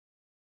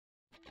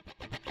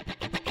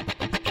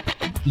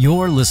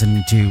You're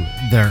listening to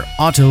There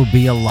Ought to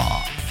Be a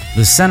Law,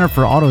 the Center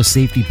for Auto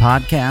Safety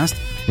podcast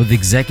with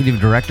Executive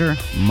Director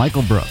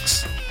Michael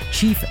Brooks,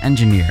 Chief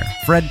Engineer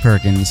Fred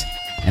Perkins,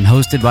 and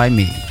hosted by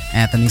me,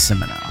 Anthony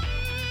Simino.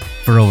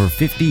 For over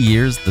 50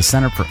 years, the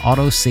Center for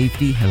Auto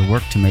Safety has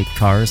worked to make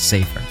cars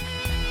safer.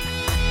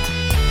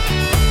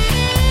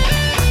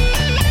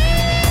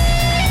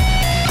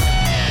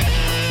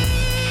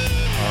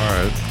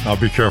 All right, I'll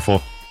be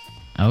careful.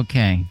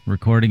 Okay,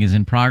 recording is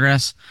in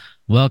progress.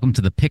 Welcome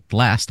to the Picked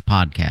Last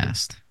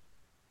podcast.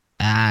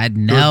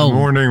 No. Good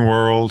morning,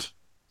 world.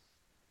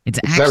 It's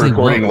Is that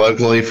recording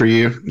locally for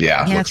you?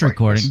 Yeah, it's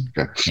recording.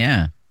 Okay.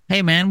 Yeah.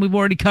 Hey, man, we've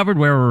already covered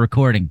where we're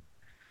recording.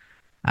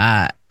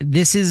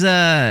 This is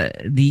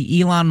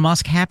the Elon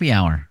Musk happy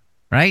hour,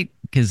 right?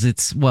 Because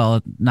it's,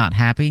 well, not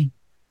happy.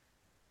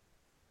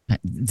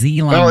 It's the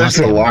Elon Musk.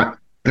 There's a lot.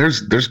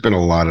 There's been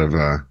a lot of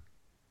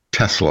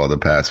Tesla the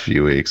past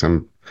few weeks.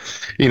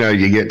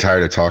 You get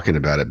tired of talking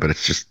about it, but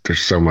it's just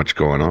there's so much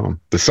going on.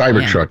 The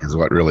Cybertruck is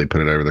what really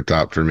put it over the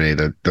top for me.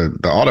 The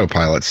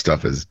autopilot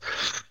stuff is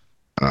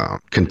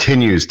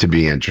continues to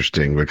be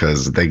interesting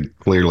because they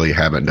clearly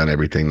haven't done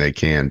everything they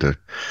can to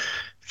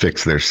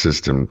fix their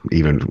system,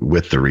 even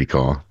with the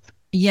recall.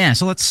 Yeah,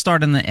 so let's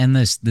start in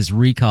this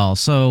recall.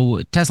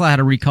 So Tesla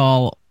had a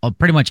recall of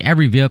pretty much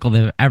every vehicle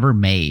they've ever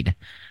made.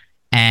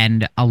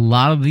 And a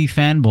lot of the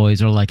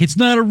fanboys are like, it's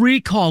not a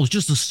recall, it's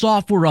just a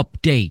software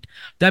update.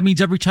 That means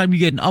every time you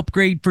get an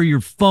upgrade for your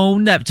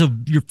phone,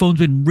 your phone's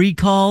been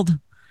recalled.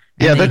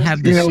 Yeah,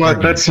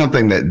 that's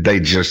something that they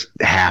just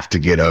have to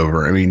get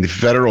over. I mean, the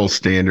federal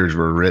standards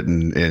were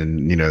written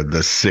in, the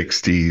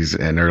 60s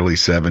and early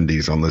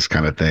 70s on this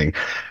kind of thing.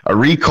 A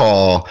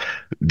recall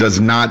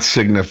does not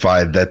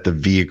signify that the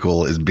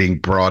vehicle is being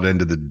brought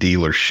into the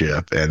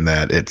dealership and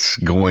that it's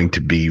going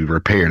to be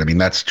repaired. I mean,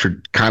 that's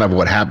kind of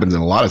what happens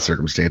in a lot of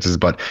circumstances,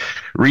 but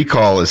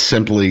recall is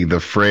simply the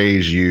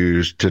phrase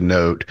used to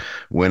note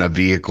when a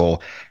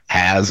vehicle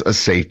has a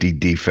safety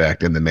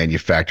defect and the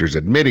manufacturer's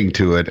admitting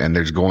to it, and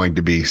there's going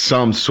to be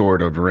some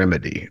sort of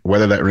remedy,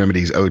 whether that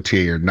remedy is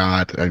OTA or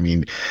not. I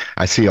mean,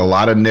 I see a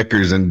lot of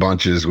knickers and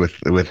bunches with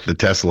the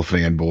Tesla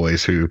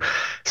fanboys who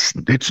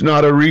it's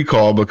not a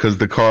recall because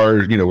the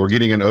car, we're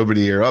getting an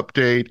over-the-air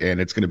update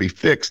and it's going to be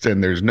fixed,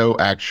 and there's no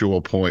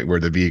actual point where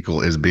the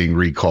vehicle is being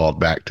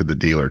recalled back to the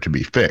dealer to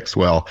be fixed.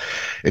 Well,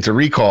 it's a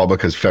recall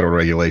because federal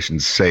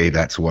regulations say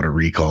that's what a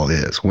recall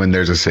is. When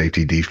there's a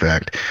safety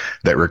defect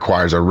that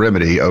requires a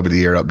remedy,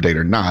 over-the-air update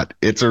or not,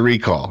 it's a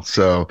recall.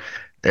 So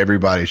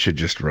everybody should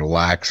just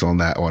relax on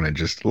that one and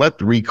just let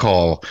the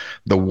recall,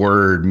 the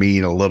word,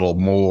 mean a little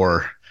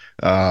more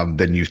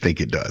than you think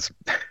it does.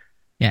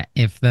 Yeah,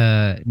 if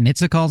the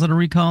NHTSA calls it a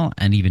recall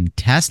and even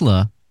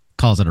Tesla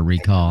calls it a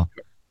recall,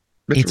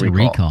 it's a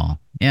recall.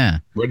 Yeah.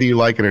 Whether you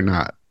like it or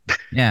not.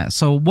 Yeah.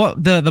 So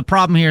what the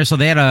problem here, so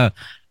they had to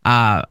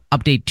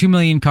update 2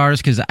 million cars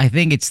because I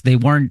think they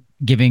weren't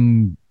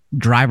giving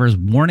drivers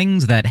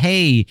warnings that,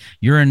 hey,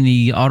 you're in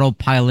the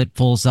autopilot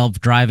full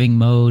self-driving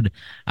mode,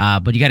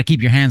 but you got to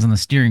keep your hands on the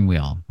steering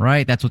wheel,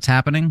 right? That's what's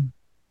happening.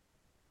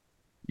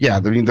 Yeah, I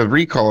mean, the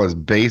recall is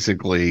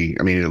basically,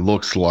 it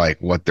looks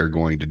like what they're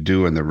going to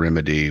do in the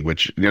remedy,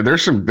 which,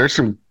 there's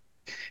some,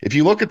 if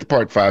you look at the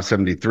part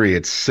 573,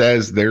 it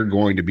says they're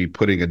going to be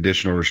putting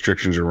additional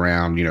restrictions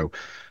around,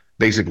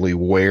 basically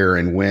where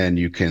and when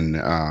you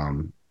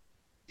can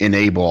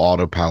enable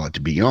autopilot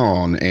to be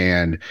on.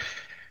 And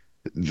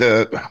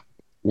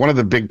one of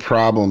the big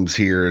problems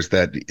here is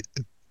that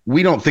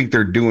we don't think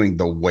they're doing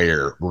the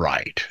where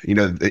right.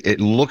 It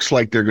looks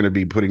like they're going to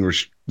be putting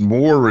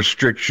more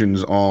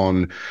restrictions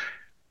on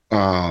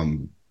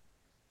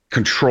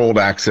controlled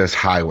access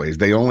highways.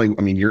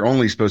 You're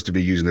only supposed to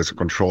be using this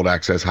controlled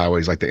access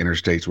highways like the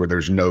interstates where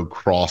there's no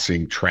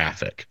crossing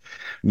traffic,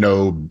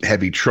 no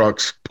heavy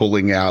trucks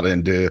pulling out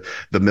into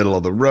the middle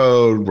of the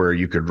road where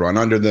you could run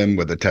under them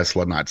with a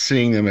Tesla not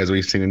seeing them, as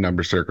we've seen in a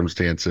number of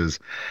circumstances.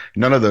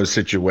 None of those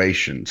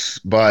situations.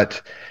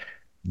 But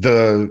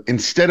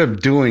instead of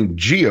doing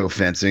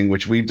geofencing,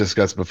 which we've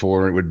discussed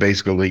before, it would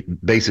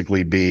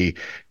basically be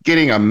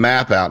getting a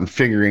map out and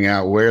figuring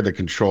out where the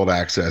controlled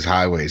access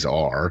highways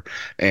are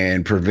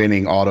and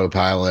preventing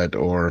autopilot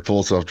or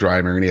full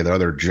self-driving or any of the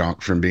other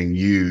junk from being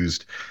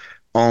used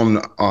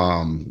on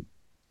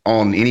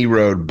any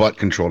road but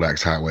controlled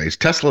access highways.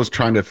 Tesla's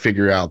trying to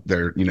figure out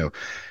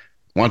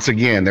once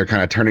again, they're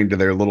kind of turning to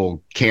their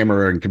little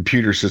camera and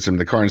computer system in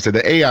the car and say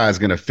the AI is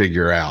going to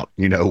figure out,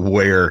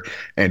 where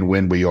and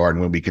when we are and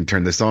when we can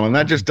turn this on. And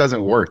that just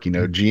doesn't work.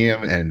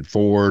 GM and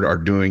Ford are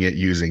doing it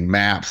using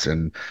maps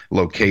and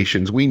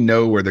locations. We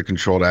know where the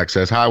controlled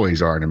access highways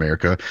are in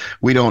America.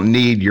 We don't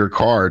need your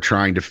car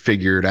trying to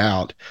figure it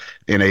out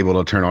and able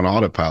to turn on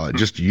autopilot.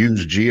 Just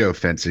use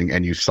geofencing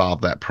and you solve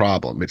that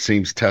problem. It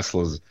seems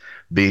Tesla's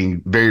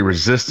being very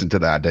resistant to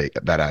that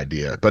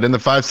idea. But in the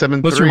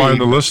 573... Let's remind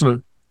the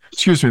listener...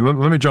 Excuse me, let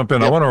me jump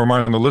in. Yep. I want to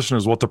remind the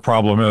listeners what the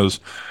problem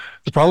is.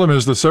 The problem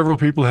is that several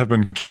people have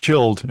been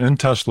killed in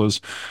Teslas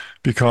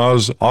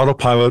because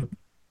autopilot,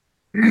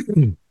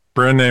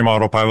 brand name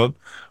autopilot,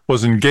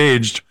 was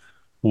engaged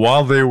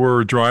while they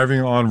were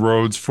driving on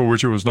roads for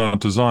which it was not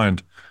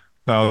designed.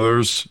 Now,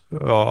 there's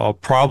a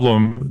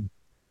problem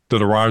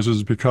that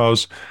arises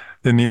because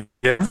in the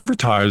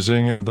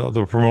advertising,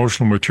 the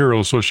promotional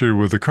material associated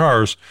with the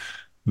cars,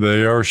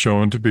 they are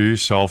shown to be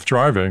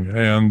self-driving,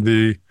 and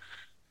the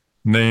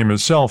name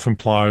itself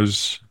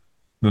implies,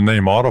 the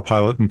name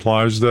autopilot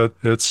implies that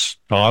it's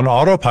on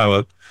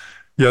autopilot.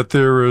 Yet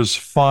there is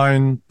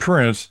fine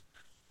print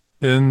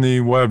in the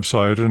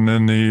website and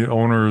in the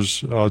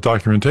owner's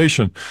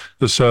documentation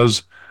that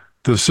says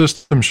the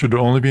system should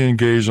only be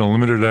engaged on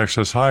limited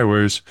access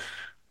highways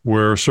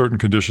where certain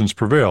conditions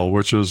prevail,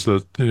 which is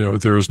that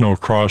there is no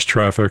cross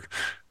traffic,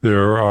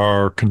 there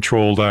are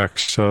controlled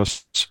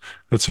access,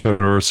 et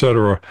cetera, et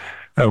cetera.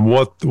 And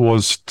what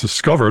was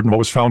discovered and what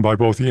was found by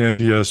both the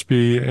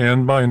NTSB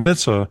and by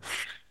NHTSA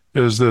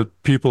is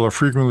that people are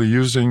frequently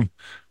using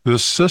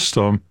this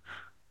system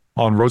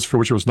on roads for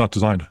which it was not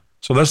designed.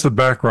 So that's the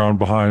background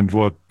behind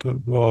what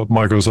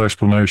Michael's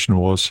explanation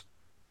was.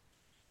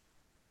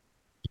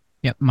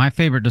 Yeah, my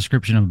favorite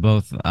description of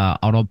both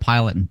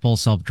autopilot and full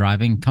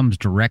self-driving comes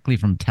directly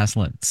from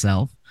Tesla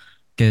itself,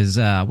 because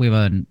we have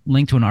a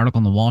link to an article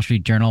in the Wall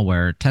Street Journal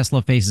where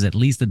Tesla faces at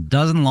least a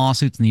dozen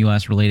lawsuits in the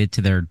U.S. related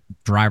to their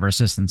driver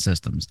assistance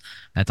systems.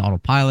 That's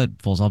autopilot,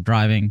 full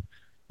self-driving,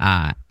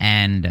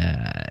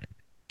 and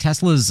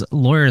Tesla's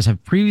lawyers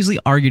have previously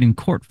argued in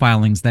court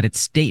filings that its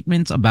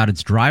statements about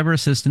its driver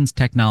assistance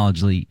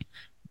technology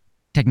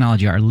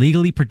are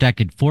legally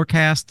protected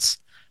forecasts,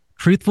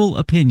 truthful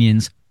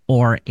opinions,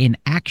 or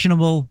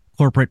inactionable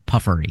corporate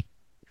puffery.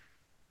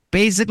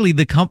 Basically,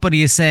 the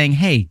company is saying,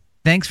 hey,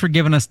 thanks for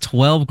giving us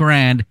 12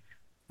 grand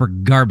for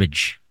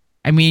garbage.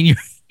 I mean,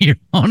 your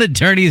own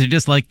attorneys are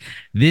just like,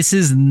 this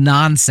is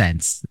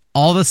nonsense.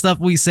 All the stuff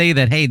we say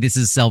that, hey, this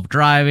is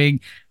self-driving,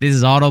 this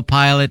is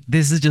autopilot,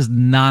 this is just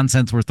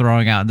nonsense we're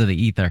throwing out into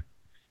the ether.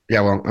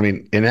 Yeah, well, I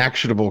mean,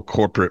 inactionable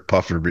corporate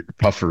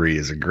puffery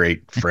is a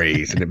great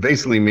phrase, and it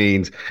basically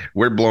means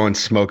we're blowing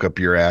smoke up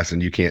your ass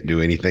and you can't do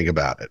anything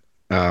about it,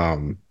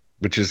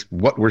 which is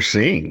what we're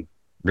seeing,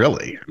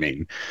 really. I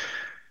mean,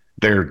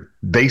 they're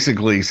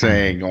basically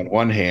saying on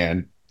one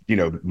hand,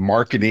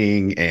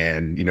 marketing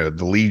and,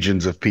 the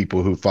legions of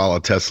people who follow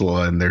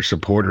Tesla and their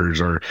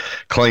supporters are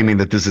claiming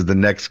that this is the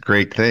next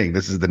great thing.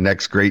 This is the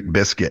next great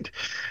biscuit,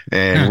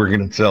 and we're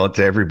going to sell it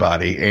to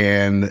everybody.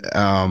 And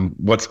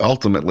what's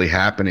ultimately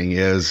happening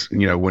is,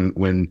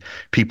 when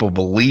people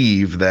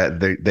believe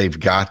that they've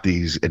got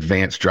these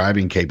advanced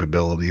driving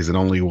capabilities that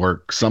only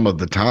work some of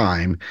the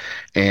time,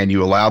 and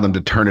you allow them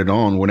to turn it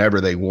on whenever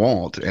they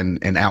want,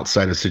 and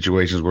outside of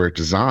situations where it's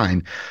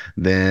designed,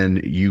 then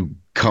you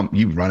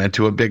run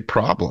into a big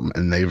problem,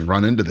 and they've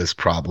run into this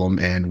problem.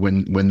 And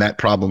when that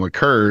problem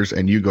occurs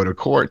and you go to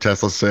court,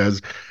 Tesla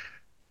says,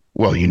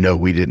 well,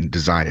 we didn't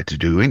design it to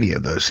do any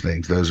of those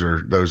things. Those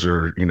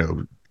are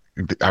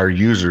our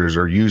users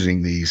are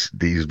using these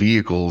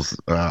vehicles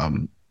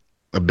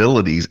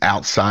abilities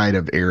outside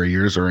of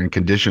areas or in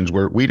conditions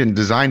where we didn't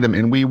design them,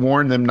 and we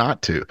warned them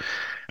not to.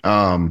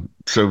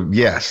 So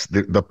yes,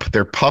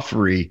 their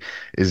puffery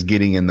is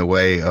getting in the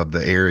way of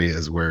the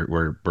areas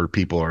where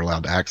people are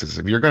allowed to access.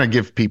 If you're going to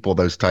give people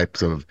those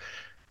types of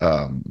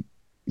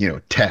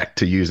tech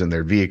to use in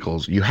their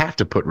vehicles, you have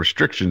to put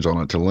restrictions on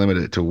it to limit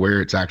it to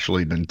where it's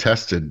actually been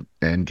tested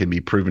and can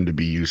be proven to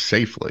be used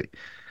safely.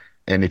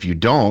 And if you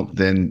don't,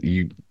 then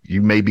you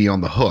may be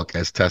on the hook,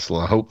 as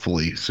Tesla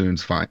hopefully soon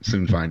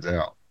finds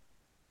out.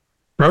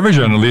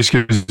 Revision at least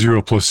gives you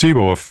a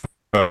placebo effect.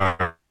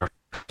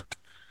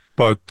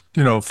 But,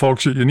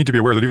 folks, you need to be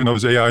aware that even though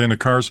there's AI in the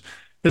cars,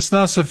 it's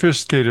not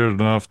sophisticated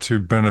enough to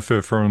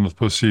benefit from the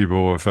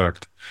placebo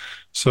effect.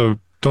 So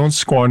don't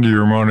squander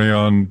your money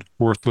on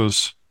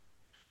worthless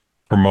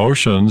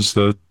promotions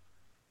that,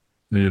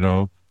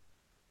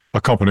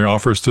 a company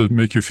offers to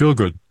make you feel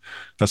good.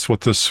 That's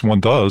what this one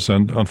does.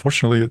 And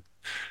unfortunately,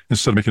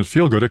 instead of making it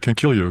feel good, it can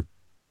kill you.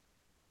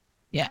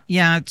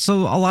 Yeah. So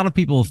a lot of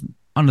people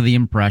under the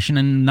impression,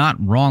 and not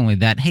wrongly,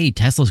 that, hey,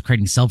 Tesla's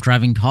creating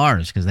self-driving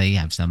cars because they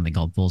have something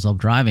called full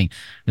self-driving.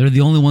 They're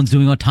the only ones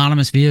doing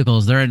autonomous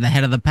vehicles. They're at the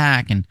head of the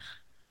pack. And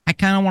I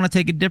kind of want to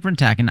take a different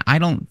tack. And I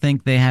don't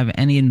think they have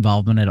any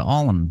involvement at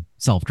all in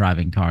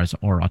self-driving cars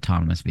or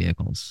autonomous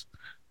vehicles.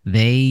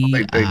 They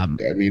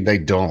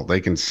don't. They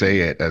can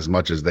say it as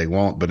much as they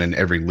want, but in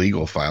every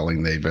legal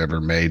filing they've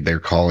ever made, they're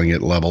calling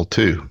it level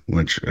 2,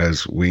 which,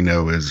 as we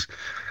know, is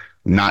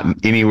not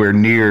anywhere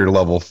near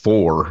level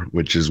 4,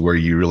 which is where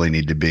you really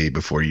need to be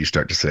before you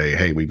start to say,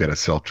 hey, we've got a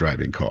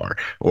self-driving car,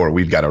 or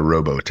we've got a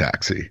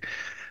robo-taxi.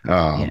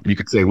 You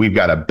could say we've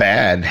got a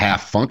bad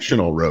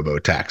half-functional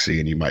robo-taxi,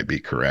 and you might be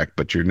correct,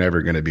 but you're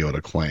never going to be able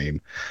to claim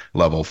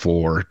level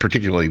 4,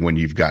 particularly when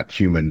you've got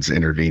humans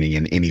intervening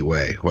in any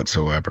way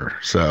whatsoever.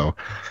 So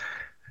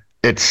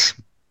it's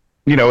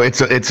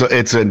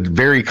it's a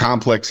very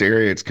complex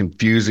area. It's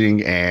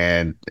confusing,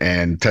 and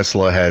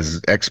Tesla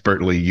has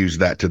expertly used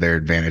that to their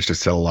advantage to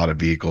sell a lot of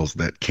vehicles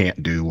that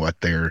can't do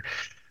what their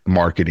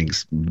marketing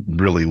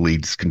really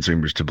leads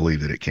consumers to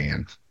believe that it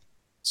can.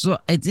 So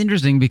it's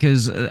interesting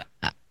because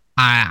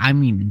I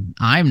mean,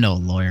 I'm no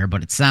lawyer,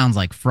 but it sounds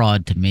like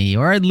fraud to me,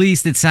 or at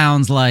least it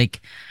sounds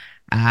like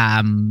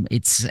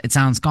it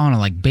sounds kind of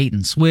like bait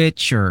and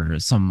switch or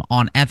some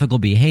unethical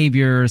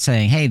behavior,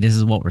 saying, "Hey, this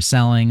is what we're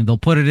selling." They'll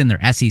put it in their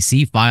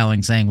SEC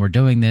filing saying we're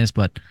doing this,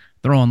 but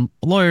their own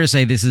lawyers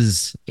say this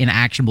is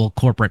inactionable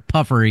corporate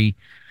puffery,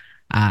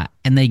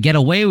 and they get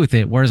away with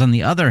it. Whereas on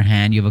the other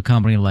hand, you have a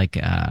company like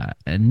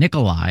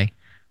Nikola,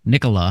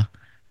 Nickel.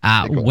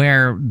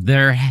 where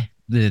they're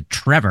the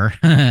Trevor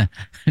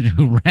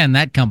who ran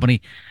that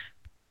company,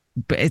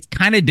 but it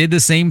kind of did the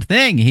same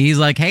thing. He's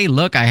like, "Hey,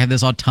 look, I have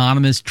this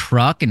autonomous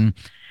truck," and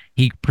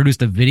he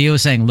produced a video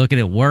saying, "Look at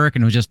it work,"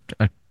 and it was just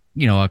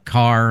a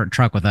car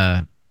truck with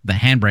the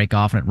handbrake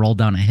off, and it rolled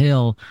down a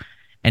hill.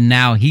 And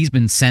now he's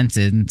been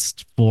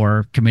sentenced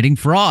for committing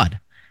fraud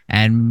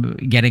and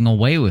getting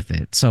away with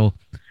it. So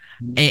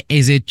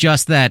is it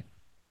just that,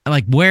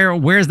 like,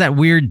 where's that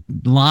weird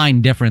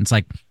line difference?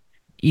 Like,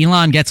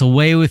 Elon gets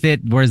away with it,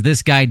 whereas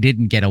this guy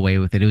didn't get away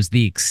with it. It was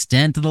the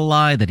extent of the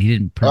lie that he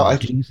didn't Well,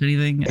 produce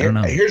anything. I don't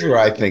know. here's where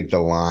I think the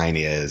line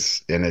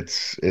is, and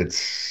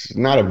it's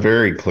not a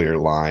very clear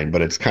line,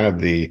 but it's kind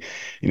of the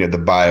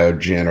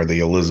Biogen or the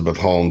Elizabeth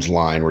Holmes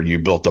line where you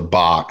built a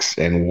box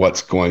and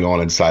what's going on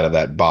inside of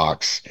that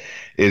box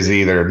is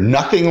either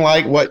nothing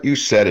like what you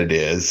said it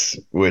is,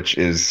 which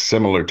is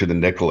similar to the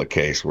Nikola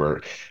case,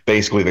 where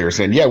basically they were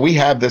saying, yeah, we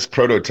have this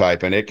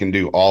prototype and it can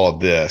do all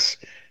of this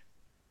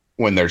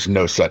when there's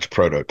no such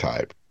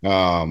prototype,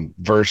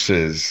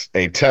 versus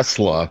a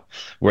Tesla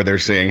where they're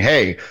saying,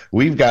 hey,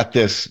 we've got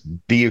this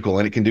vehicle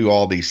and it can do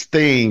all these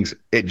things.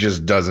 It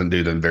just doesn't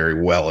do them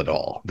very well at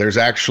all. There's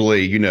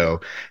actually,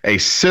 a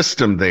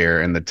system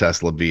there in the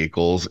Tesla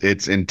vehicles.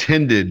 It's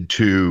intended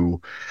to,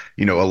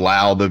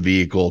 allow the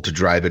vehicle to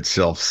drive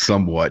itself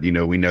somewhat. We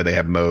know they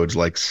have modes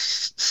like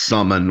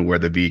summon where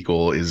the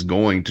vehicle is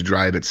going to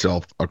drive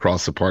itself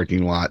across the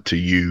parking lot to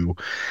you.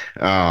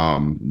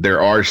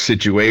 There are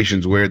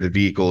situations where the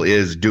vehicle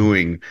is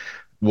doing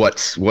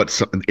what's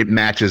it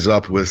matches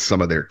up with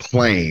some of their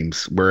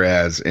claims,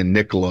 whereas in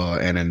Nikola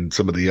and in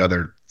some of the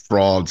other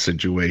fraud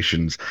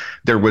situations,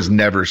 there was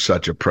never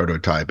such a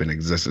prototype in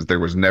existence. There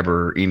was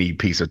never any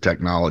piece of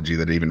technology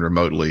that even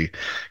remotely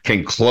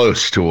came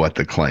close to what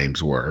the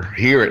claims were.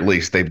 Here, at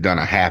least, they've done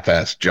a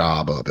half-assed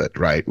job of it,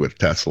 right, with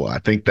Tesla. I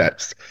think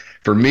that's,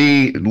 for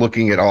me,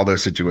 looking at all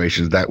those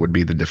situations, that would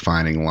be the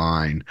defining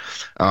line.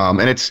 And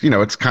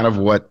it's kind of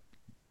what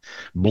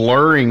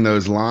blurring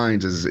those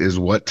lines is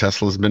what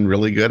Tesla's been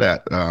really good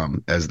at,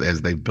 as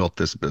they've built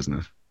this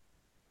business.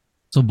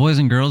 So, boys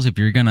and girls, if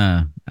you're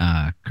gonna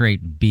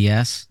create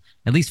BS,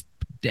 at least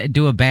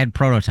do a bad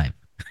prototype.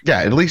 Yeah,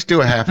 at least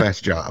do a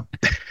half-assed job.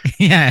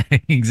 Yeah,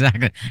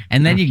 exactly.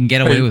 And then you can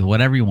get away Hey, with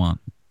whatever you want.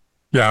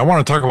 yeah, I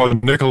want to talk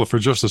about Nikola for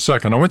just a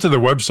second. I went to their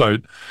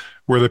website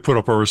where they put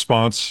up a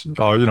response,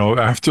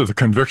 after the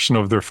conviction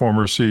of their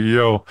former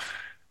CEO,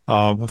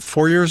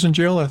 4 years in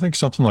jail, I think,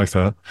 something like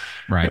that.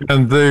 Right.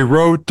 And they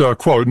wrote,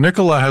 quote,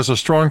 Nikola has a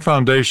strong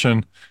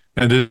foundation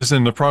and is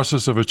in the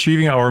process of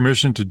achieving our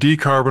mission to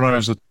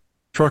decarbonize the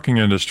trucking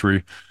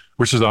industry,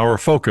 which is our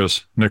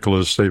focus,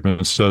 Nikola's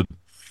statement said.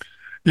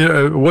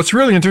 Yeah, what's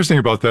really interesting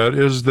about that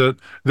is that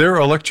their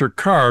electric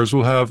cars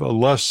will have a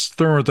less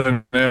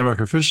thermodynamic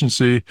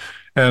efficiency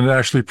and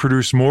actually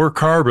produce more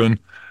carbon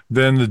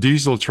than the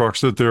diesel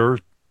trucks that they're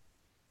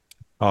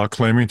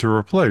claiming to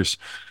replace.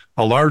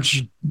 A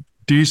large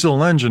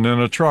diesel engine in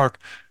a truck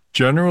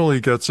generally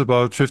gets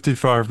about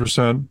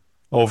 55%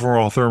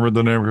 overall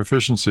thermodynamic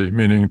efficiency,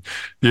 meaning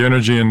the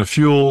energy in the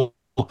fuel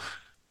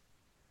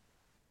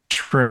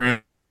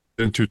turns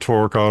into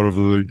torque out of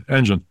the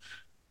engine.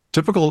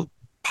 Typical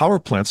power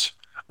plants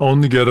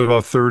only get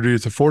about 30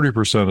 to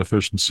 40%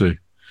 efficiency,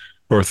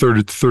 or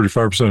 30 to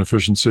 35%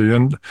 efficiency.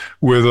 And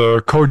with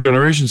a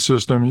cogeneration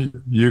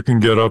system, you can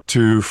get up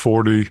to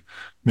 40,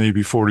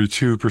 maybe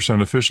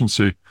 42%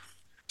 efficiency.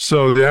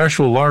 So the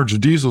actual large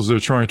diesels they're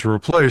trying to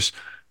replace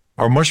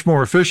are much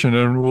more efficient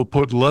and will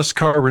put less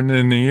carbon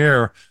in the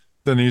air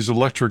than these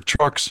electric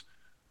trucks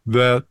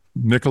that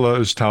Nikola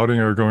is touting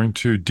are going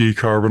to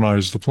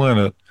decarbonize the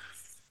planet.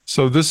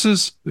 So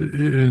this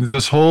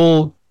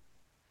whole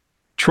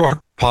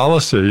truck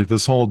policy,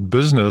 this whole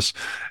business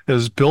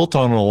is built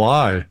on a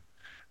lie.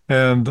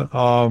 And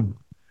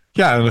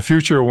yeah, in the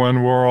future,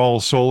 when we're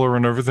all solar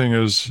and everything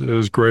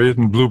is great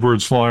and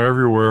bluebirds fly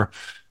everywhere,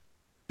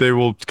 they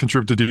will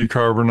contribute to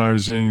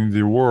decarbonizing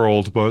the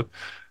world. But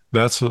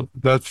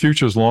that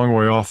future is a long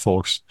way off,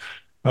 folks.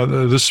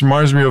 This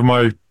reminds me of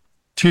my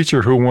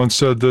teacher who once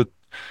said that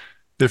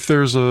if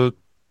there's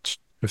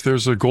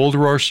a gold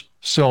rush,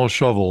 sell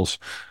shovels,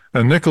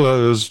 and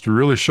Nikola is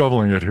really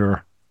shoveling it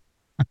here.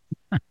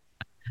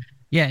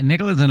 Yeah,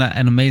 Nikola's an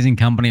amazing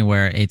company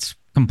where it's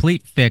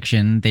complete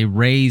fiction. They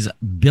raise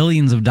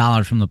billions of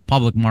dollars from the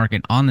public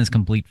market on this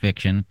complete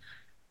fiction,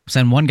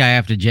 send one guy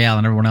after jail,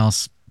 and everyone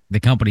else, the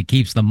company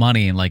keeps the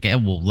money and like,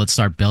 well, let's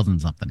start building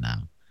something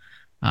now.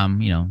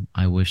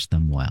 I wish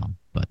them well,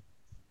 but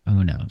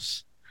who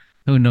knows?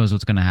 Who knows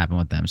what's going to happen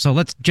with them? So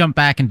let's jump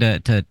back into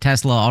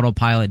Tesla,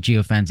 autopilot,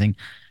 geofencing.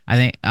 I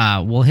think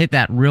we'll hit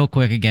that real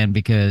quick again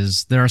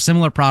because there are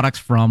similar products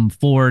from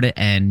Ford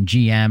and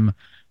GM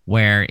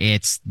where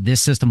it's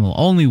this system will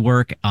only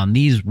work on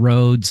these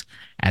roads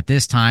at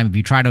this time. If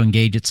you try to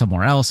engage it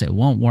somewhere else, it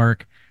won't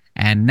work.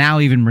 And now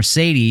even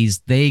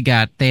Mercedes, they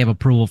have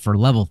approval for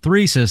level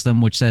 3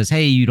 system, which says,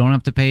 hey, you don't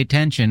have to pay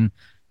attention.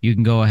 You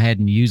can go ahead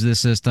and use this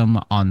system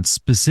on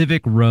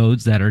specific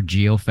roads that are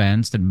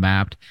geofenced and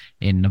mapped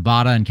in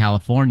Nevada and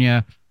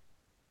California.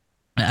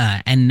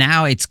 And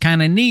now it's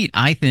kind of neat,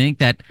 I think,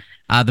 that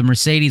the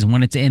Mercedes,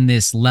 when it's in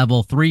this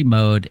level 3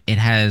 mode, it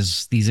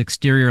has these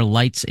exterior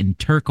lights in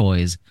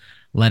turquoise,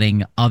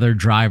 letting other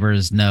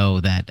drivers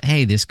know that,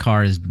 hey, this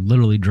car is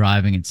literally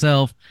driving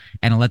itself.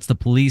 And it lets the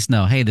police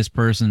know, hey, this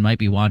person might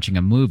be watching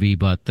a movie,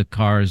 but the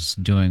car's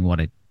doing what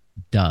it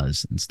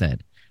does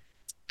instead.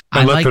 I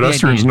And let like the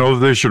pedestrians idea. know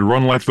that they should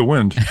run like the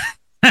wind.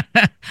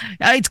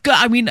 It's good.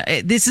 I mean,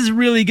 this is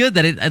really good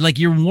that it like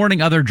you're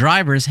warning other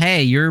drivers,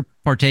 hey, you're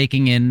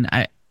partaking in.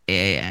 I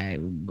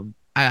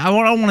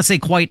don't want to say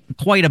quite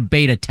a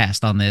beta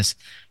test on this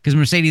because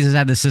Mercedes has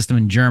had this system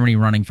in Germany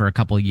running for a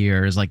couple of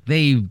years. Like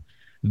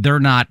they're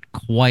not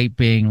quite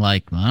being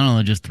like, I don't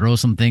know, just throw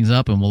some things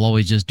up and we'll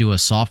always just do a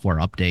software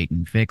update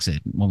and fix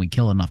it when we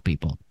kill enough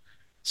people.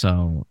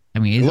 So I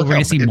mean, we're Look how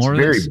going to see it's more of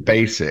very this,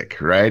 basic,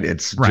 right?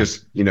 It's right?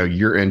 just,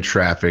 you're in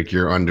traffic,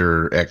 you're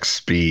under X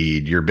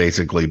speed, you're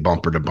basically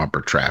bumper to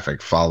bumper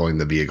traffic following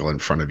the vehicle in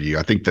front of you.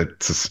 I think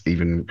that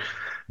even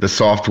the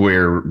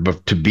software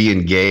to be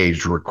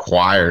engaged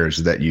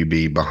requires that you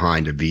be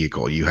behind a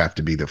vehicle. You have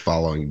to be the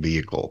following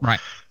vehicle. Right.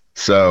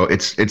 So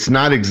it's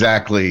not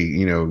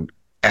exactly,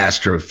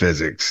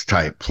 astrophysics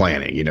type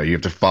planning. You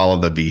have to follow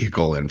the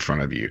vehicle in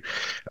front of you.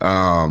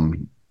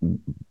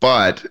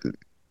 But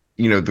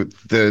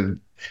the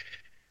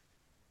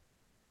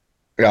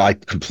yeah, I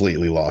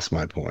completely lost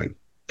my point.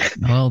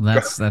 Well,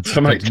 that's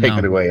Somebody good to take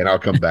it know. away and I'll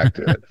come back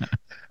to it.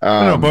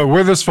 No, Um, but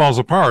where this falls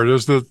apart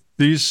is that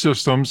these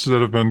systems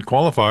that have been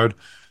qualified,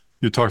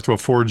 you talked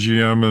about Ford,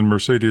 GM, and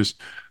Mercedes,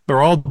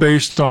 they're all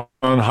based on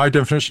high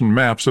definition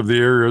maps of the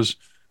areas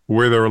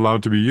where they're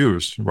allowed to be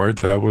used, right?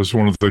 That was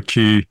one of the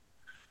key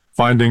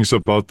findings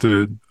about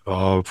the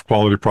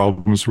quality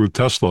problems with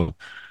Tesla.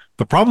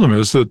 The problem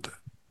is that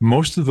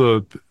most of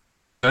the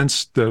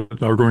events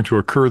that are going to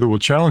occur that will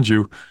challenge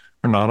you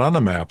are not on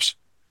the maps.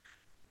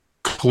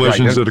 right.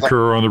 Collisions that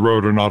occur on the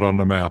road are not on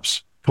the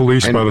maps.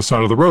 Police by And the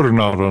side of the road are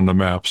not on the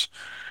maps.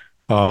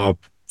 Uh,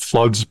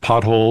 Floods,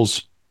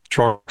 potholes,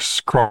 trucks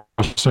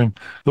crossing,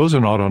 those are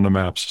not on the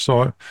maps.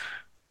 So,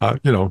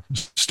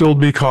 still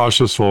be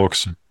cautious,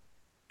 folks.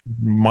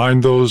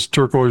 Mind those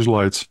turquoise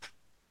lights.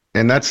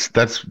 and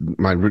that's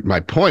my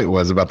point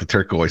was about the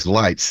turquoise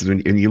lights.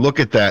 And you look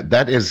at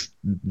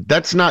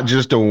that's not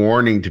just a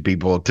warning to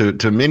people,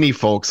 to many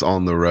folks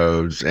on the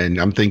roads. And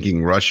I'm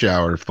thinking rush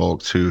hour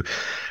folks who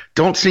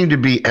don't seem to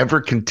be ever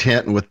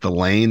content with the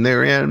lane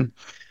they're in.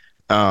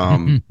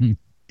 Um,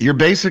 you're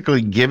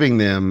basically giving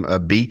them a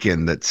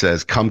beacon that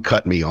says, come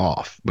cut me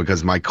off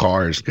because my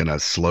car is going to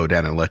slow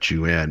down and let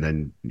you in.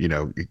 And,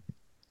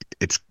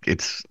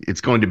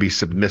 it's going to be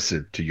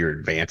submissive to your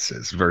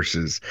advances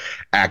versus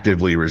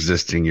actively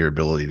resisting your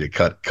ability to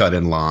cut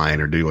in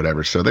line or do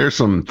whatever. So there's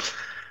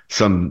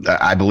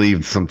I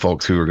believe some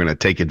folks who are going to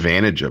take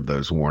advantage of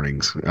those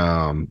warnings.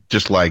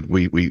 Just like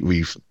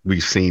we've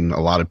seen a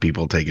lot of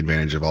people take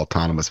advantage of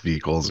autonomous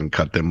vehicles and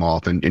cut them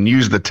off and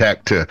use the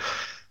tech to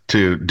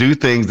do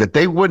things that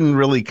they wouldn't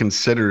really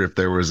consider if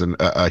there was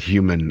a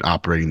human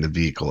operating the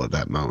vehicle at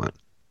that moment.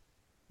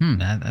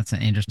 That's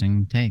an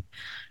interesting take.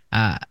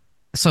 Uh,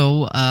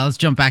 so let's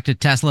jump back to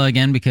Tesla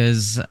again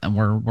because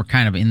we're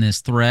kind of in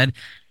this thread.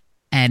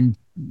 And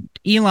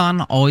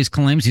Elon always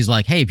claims he's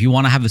like, hey, if you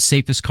want to have the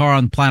safest car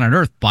on planet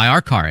Earth, buy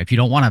our car. If you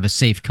don't want to have a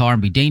safe car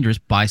and be dangerous,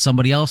 buy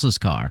somebody else's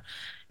car.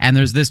 And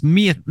there's this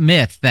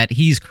myth that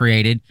he's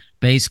created,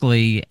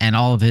 basically, and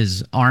all of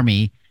his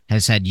army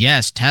has said,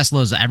 yes,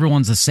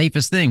 everyone's the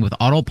safest thing. With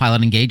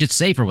autopilot engaged, it's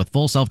safer. With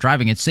full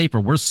self-driving, it's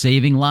safer. We're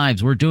saving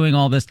lives. We're doing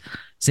all this,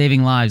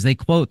 saving lives. They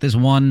quote this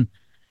one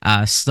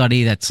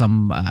study that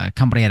some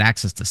company had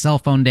access to cell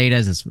phone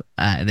data,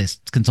 this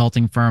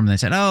consulting firm. And they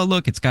said, oh,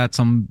 look, it's got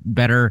some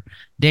better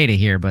data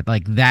here. But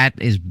like that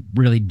is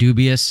really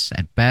dubious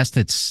at best.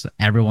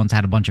 Everyone's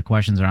had a bunch of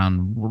questions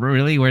around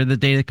really where did the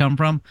data come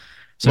from?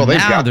 So Well, they've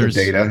now got the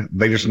data.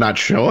 They're just not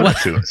showing it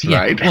to us, yeah,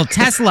 right? well,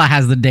 Tesla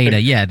has the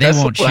data. Yeah, they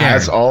Tesla won't share.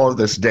 has all of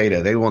this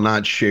data. They will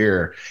not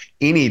share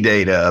any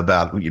data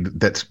about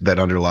that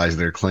underlies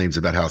their claims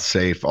about how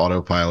safe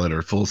autopilot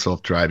or full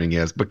self-driving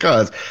is,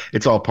 because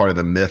it's all part of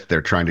the myth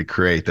they're trying to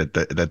create that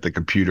the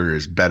computer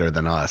is better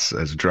than us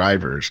as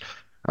drivers.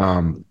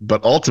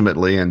 But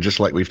ultimately, and just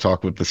like we've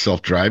talked with the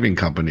self-driving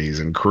companies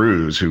and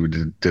Cruise, who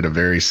did a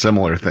very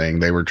similar thing,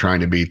 they were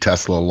trying to be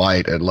Tesla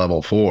light at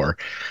level 4.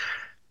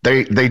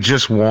 They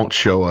just won't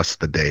show us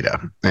the data.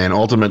 And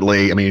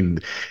ultimately, I mean,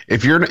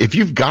 if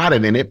you've got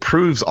it and it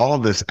proves all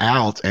of this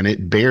out and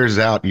it bears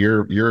out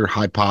your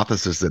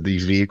hypothesis that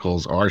these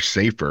vehicles are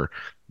safer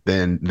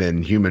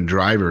than human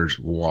drivers,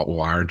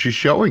 why aren't you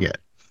showing it?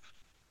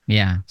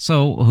 Yeah.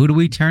 So who do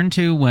we turn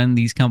to when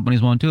these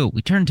companies won't do it?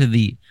 We turn to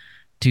the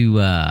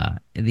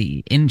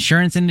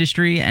insurance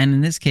industry, and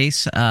in this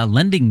case,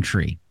 Lending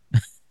Tree.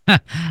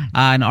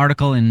 An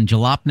article in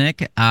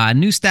Jalopnik.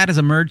 New status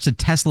emerged to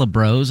Tesla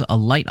Bros, a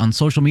light on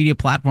social media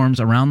platforms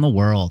around the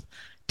world.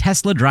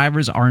 Tesla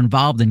drivers are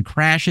involved in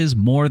crashes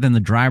more than the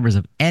drivers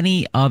of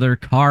any other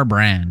car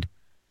brand.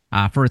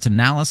 For its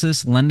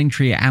analysis,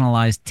 LendingTree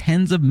analyzed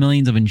tens of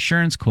millions of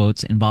insurance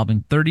quotes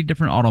involving 30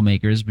 different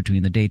automakers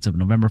between the dates of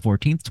November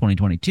 14th,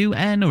 2022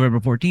 and November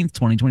 14th,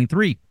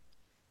 2023.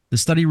 The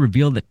study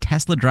revealed that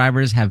Tesla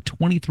drivers have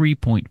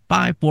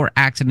 23.54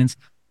 accidents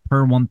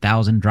per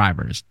 1,000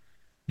 drivers.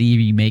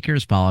 The EV maker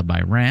is followed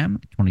by Ram,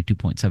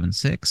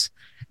 22.76,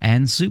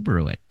 and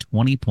Subaru at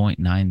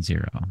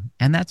 20.90.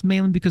 And that's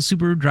mainly because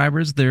Subaru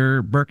drivers,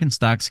 their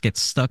Birkenstocks get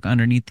stuck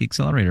underneath the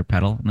accelerator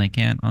pedal and they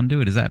can't undo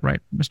it. Is that right,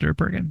 Mr.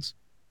 Perkins?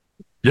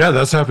 Yeah,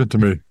 that's happened to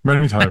me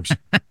many times.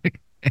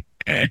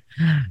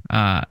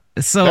 uh,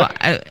 so, Yeah.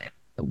 I,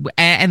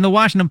 and the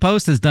Washington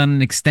Post has done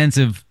an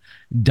extensive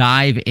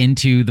dive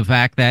into the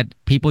fact that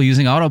people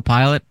using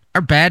autopilot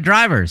are bad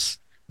drivers.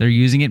 They're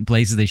using it in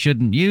places they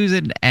shouldn't use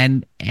it,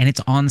 and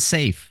it's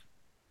unsafe.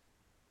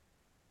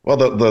 Well,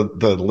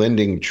 the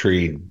lending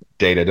tree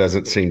data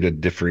doesn't seem to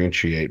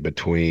differentiate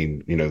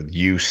between,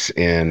 use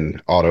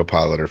in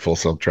autopilot or full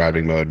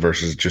self-driving mode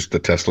versus just the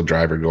Tesla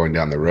driver going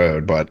down the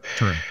road. But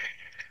True.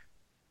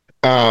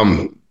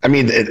 I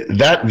mean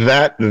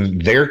that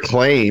their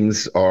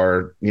claims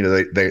are,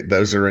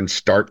 those are in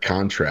stark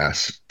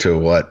contrast to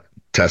what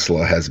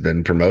Tesla has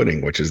been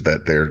promoting, which is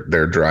that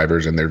their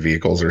drivers and their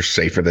vehicles are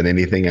safer than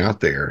anything out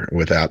there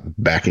without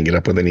backing it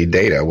up with any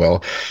data.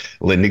 Well,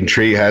 Lending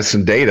Tree has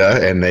some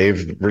data and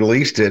they've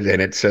released it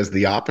and it says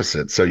the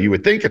opposite. So you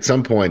would think at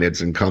some point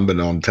it's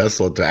incumbent on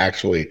Tesla to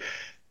actually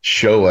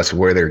show us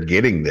where they're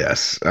getting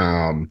this.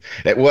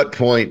 At what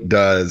point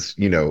does,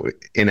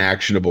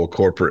 inactionable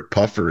corporate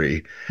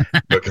puffery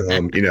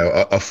become,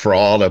 a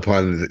fraud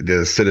upon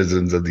the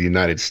citizens of the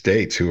United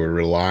States who are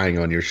relying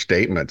on your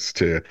statements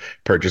to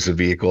purchase a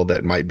vehicle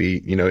that might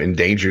be,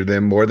 endanger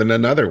them more than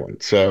another one.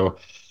 So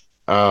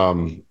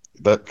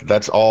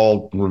that's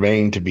all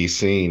remain to be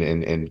seen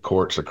in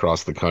courts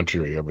across the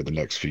country over the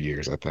next few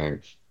years, I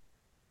think.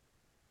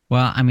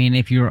 Well, I mean,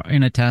 if you're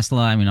in a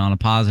Tesla, I mean, on a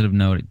positive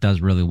note, it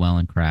does really well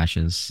in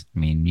crashes. I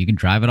mean, you can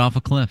drive it off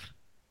a cliff.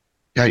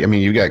 Yeah, I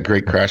mean, you got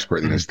great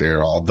crashworthiness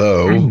there,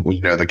 although,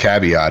 the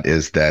caveat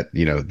is that,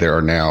 there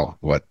are now,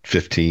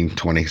 15,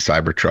 20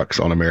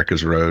 Cybertrucks on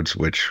America's roads,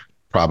 which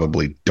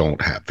probably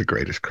don't have the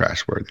greatest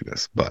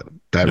crashworthiness, but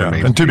that Yeah.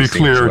 remains And to to be be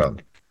seen as clear, well.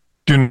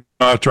 do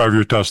not drive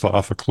your Tesla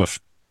off a cliff.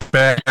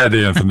 Bad,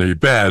 Anthony.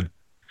 Bad.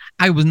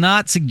 I was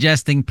not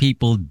suggesting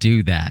people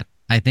do that.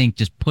 I think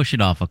just push it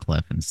off a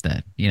cliff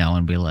instead,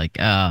 and be like,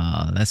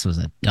 oh, this was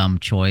a dumb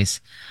choice.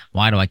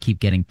 Why do I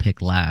keep getting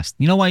picked last?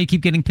 You know why you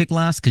keep getting picked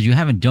last? Because you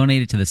haven't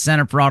donated to the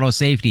Center for Auto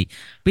Safety.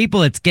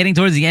 People, it's getting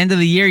towards the end of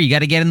the year. You got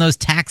to get in those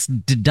tax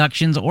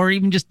deductions, or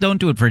even just don't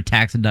do it for a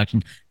tax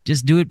deduction.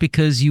 Just do it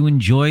because you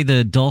enjoy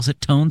the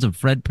dulcet tones of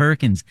Fred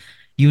Perkins.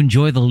 You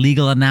enjoy the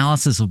legal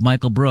analysis of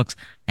Michael Brooks.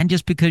 And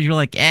just because you're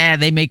like,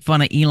 they make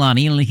fun of Elon.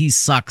 Elon, he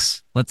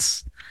sucks.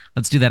 Let's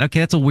do that. Okay,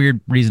 that's a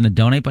weird reason to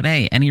donate, but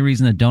hey, any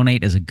reason to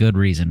donate is a good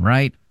reason,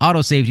 right?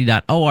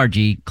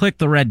 Autosafety.org. Click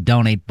the red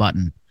donate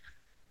button.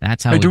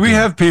 That's how Hey, we do we do it.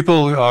 have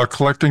people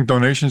collecting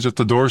donations at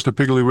the doors to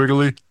Piggly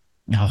Wiggly?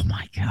 Oh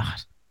my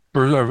God.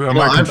 Or am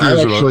Well, I I've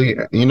confused about? actually,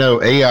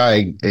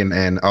 AI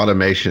and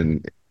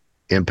automation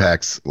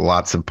impacts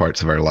lots of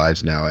parts of our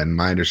lives now. And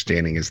my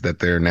understanding is that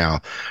there are now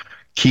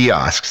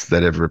kiosks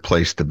that have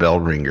replaced the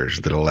bell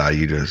ringers that allow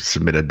you to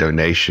submit a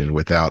donation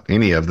without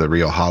any of the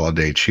real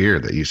holiday cheer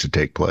that used to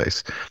take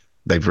place.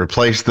 They've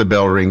replaced the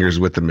bell ringers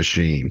with the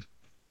machine.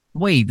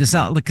 Wait,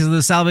 because of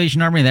the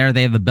Salvation Army there,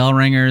 they have the bell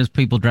ringers,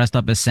 people dressed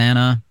up as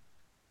Santa,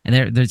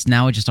 and there's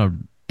now it's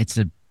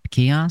a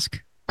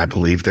kiosk. I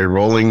believe they're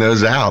rolling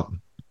those out.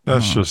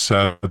 That's Oh, just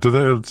sad. Do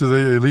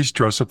they at least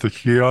dress up the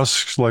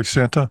kiosks like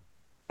Santa?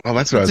 Well,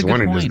 that's what I that's a was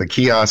good wondering. Does the point.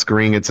 kiosk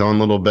ring its own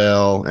little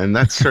bell? And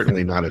that's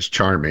certainly not as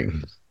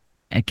charming.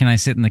 And can I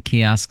sit in the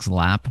kiosk's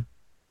lap?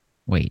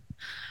 Wait.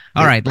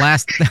 All right,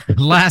 last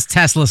last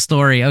Tesla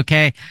story.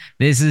 Okay,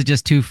 this is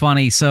just too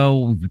funny.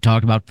 So we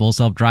talked about full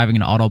self-driving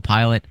and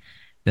autopilot.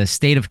 The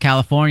state of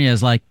California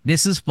is like,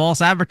 this is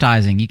false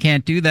advertising. You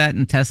can't do that.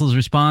 And Tesla's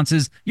response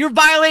is, you're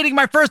violating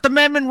my First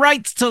Amendment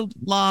rights to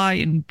lie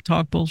and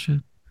talk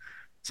bullshit.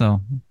 So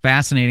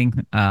fascinating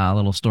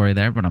little story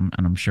there, but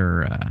I'm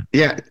sure.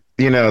 Yeah,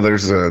 there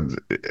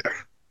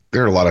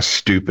are a lot of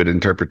stupid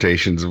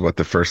interpretations of what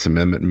the First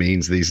Amendment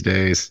means these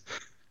days.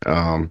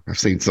 I've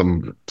seen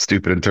some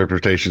stupid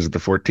interpretations of the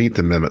 14th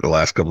Amendment the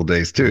last couple of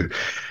days too.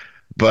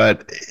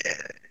 But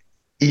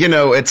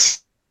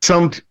it's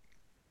some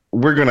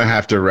we're going to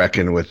have to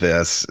reckon with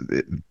this.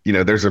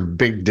 There's a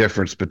big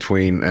difference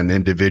between an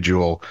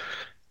individual's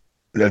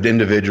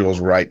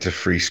right to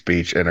free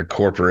speech and a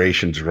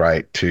corporation's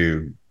right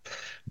to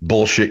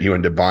bullshit you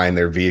into buying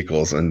their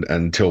vehicles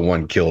until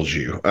one kills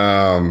you.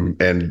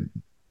 And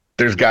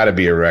there's got to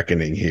be a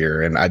reckoning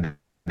here. And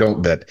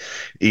don't that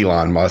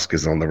Elon Musk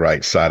is on the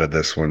right side of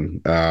this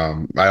one.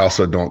 I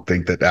also don't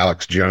think that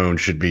Alex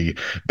Jones should be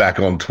back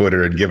on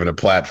Twitter and given a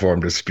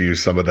platform to spew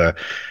some of the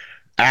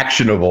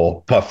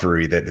actionable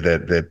puffery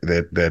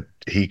that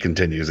he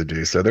continues to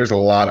do. So there's a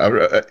lot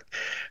of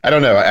I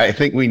don't know. I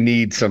think we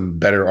need some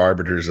better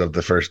arbiters of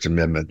the First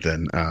Amendment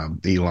than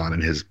Elon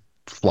and his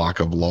flock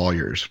of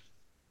lawyers.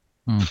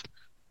 Hmm.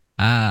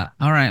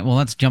 All right. Well,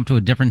 let's jump to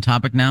a different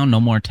topic now. No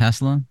more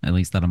Tesla, at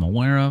least that I'm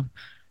aware of.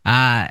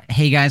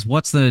 Hey guys,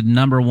 what's the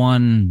number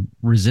one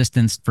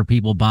resistance for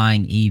people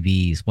buying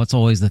EVs? What's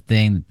always the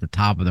thing at the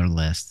top of their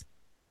list?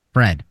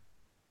 Fred.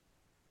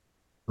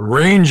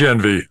 Range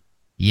envy.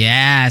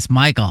 Yes,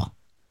 Michael.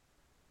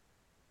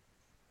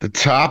 The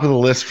top of the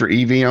list for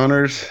EV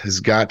owners has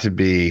got to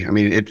be, I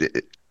mean,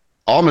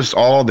 almost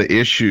all the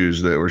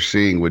issues that we're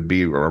seeing would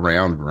be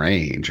around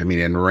range. I mean,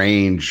 in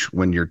range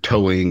when you're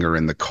towing or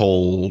in the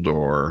cold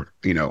or,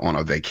 on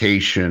a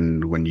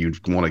vacation when you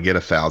want to get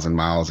 1,000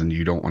 miles and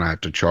you don't want to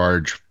have to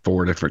charge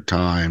four different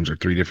times or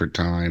three different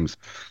times.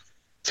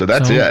 So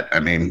that's So, it. I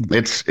mean,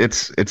 it's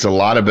a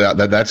lot about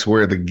that. That's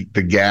where the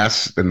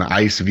gas and the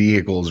ICE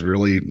vehicles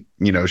really,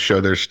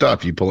 show their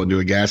stuff. You pull into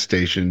a gas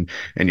station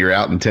and you're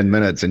out in 10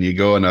 minutes and you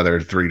go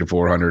another 300 to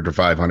 400 to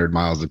 500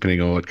 miles,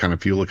 depending on what kind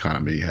of fuel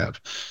economy you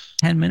have.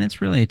 10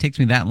 minutes, really? It takes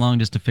me that long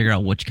just to figure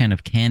out which kind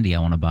of candy I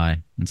want to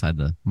buy inside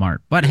the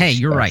mart. But It's hey,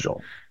 you're right.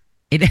 special.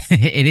 It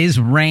it is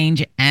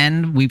range,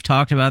 and we've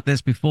talked about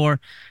this before.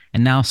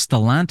 And now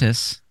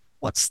Stellantis.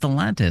 What's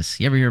Stellantis?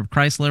 You ever hear of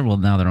Chrysler? Well,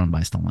 now they're owned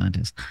by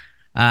Stellantis.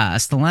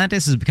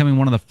 Stellantis is becoming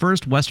one of the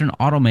first Western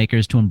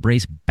automakers to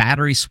embrace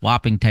battery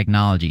swapping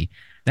technology.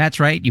 That's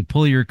right. You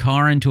pull your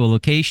car into a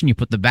location, you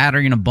put the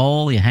battery in a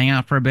bowl, you hang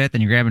out for a bit,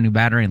 then you grab a new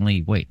battery and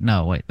leave. Wait,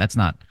 no, wait, that's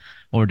not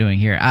what we're doing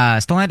here.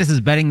 Stellantis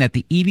is betting that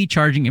the EV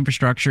charging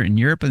infrastructure in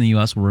Europe and the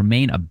US will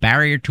remain a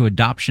barrier to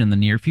adoption in the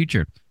near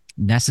future,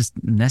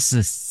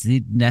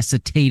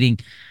 necessitating,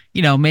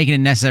 making it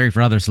necessary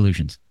for other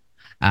solutions.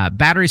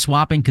 Battery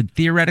swapping could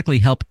theoretically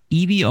help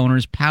EV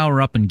owners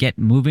power up and get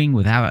moving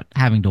without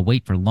having to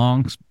wait for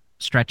long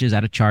stretches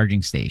at a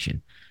charging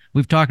station.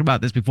 We've talked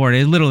about this before.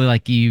 It's literally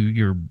like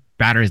your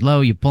battery's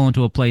low, you pull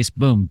into a place,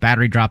 boom,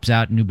 battery drops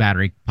out, new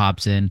battery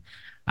pops in.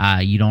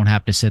 You don't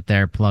have to sit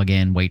there, plug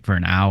in, wait for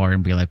an hour,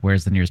 and be like,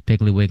 "Where's the nearest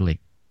Piggly Wiggly?"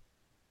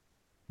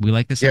 We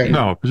like this Yeah, idea.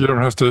 No, you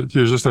don't have to.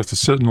 You just have to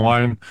sit in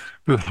line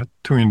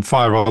between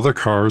five other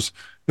cars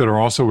that are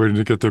also waiting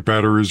to get their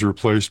batteries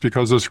replaced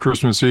because it's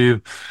Christmas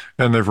Eve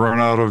and they've run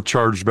out of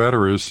charged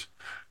batteries.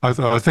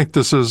 I think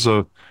this is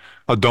a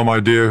dumb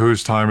idea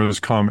whose time has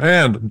come.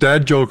 And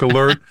dad joke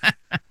alert,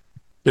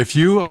 if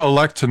you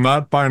elect to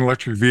not buy an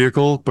electric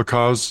vehicle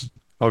because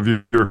of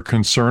your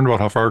concern about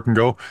how far it can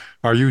go,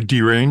 are you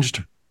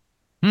deranged?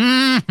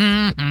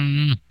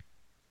 End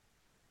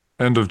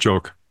of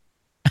joke.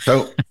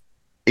 so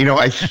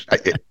I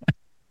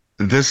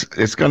this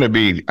it's going to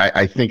be.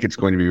 I think it's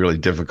going to be really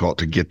difficult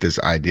to get this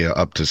idea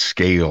up to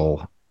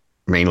scale.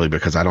 Mainly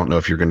because I don't know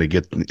if you're going to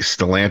get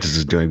Stellantis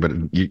is doing, but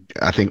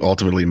I think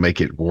ultimately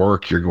make it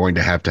work, you're going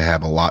to have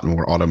a lot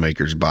more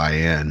automakers buy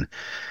in.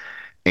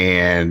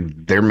 And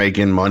they're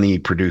making money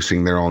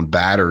producing their own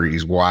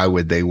batteries. Why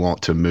would they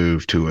want to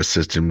move to a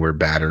system where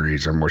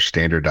batteries are more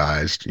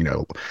standardized?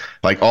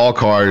 Like all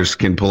cars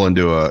can pull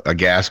into a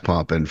gas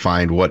pump and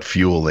find what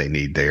fuel they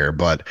need there,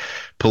 but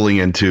pulling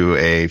into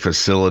a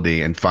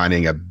facility and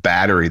finding a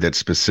battery that's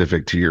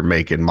specific to your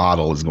make and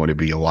model is going to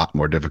be a lot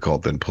more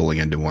difficult than pulling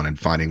into one and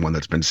finding one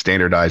that's been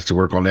standardized to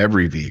work on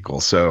every vehicle.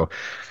 So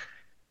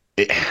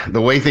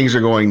the way things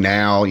are going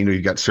now,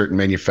 you've got certain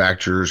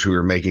manufacturers who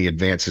are making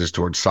advances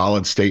towards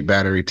solid state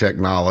battery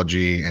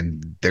technology,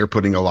 and they're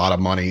putting a lot of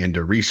money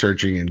into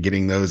researching and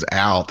getting those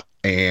out.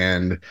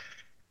 And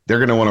they're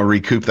going to want to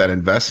recoup that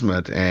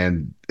investment.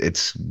 And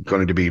it's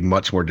going to be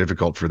much more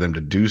difficult for them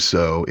to do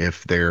so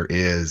if there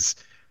is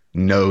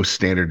no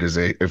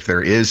standardization, if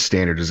there is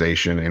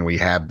standardization and we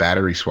have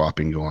battery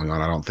swapping going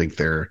on. I don't think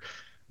they're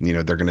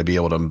going to be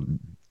able to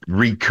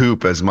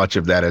recoup as much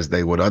of that as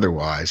they would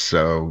otherwise.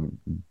 So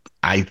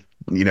I,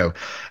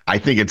 I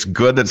think it's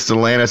good that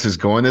Stellantis is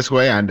going this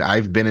way. And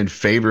I've been in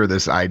favor of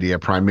this idea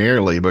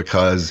primarily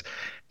because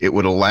it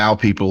would allow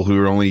people who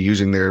are only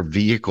using their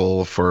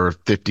vehicle for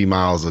 50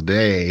 miles a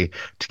day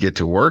to get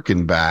to work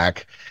and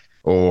back,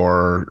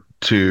 or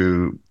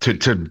to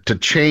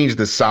change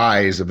the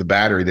size of the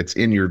battery that's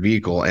in your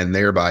vehicle and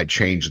thereby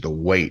change the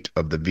weight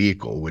of the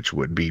vehicle, which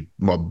would be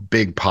a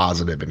big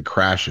positive in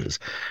crashes.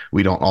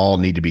 We don't all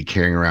need to be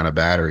carrying around a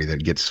battery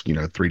that gets,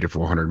 300 to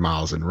 400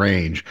 miles in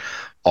range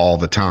all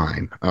the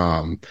time.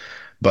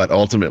 But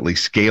ultimately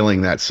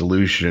scaling that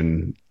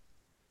solution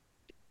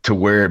to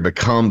where it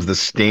becomes the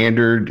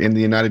standard in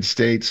the United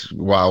States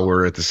while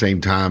we're at the same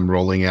time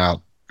rolling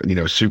out,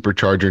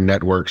 supercharger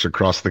networks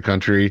across the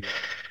country,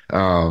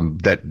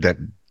 that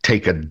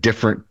take a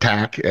different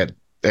tack at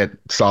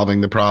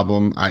solving the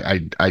problem.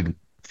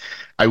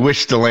 I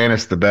wish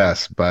Stellantis the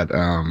best, but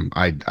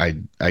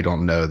I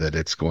don't know that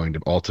it's going to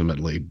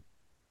ultimately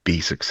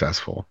be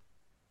successful.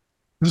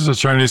 This is a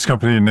Chinese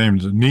company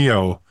named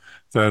Neo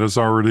that has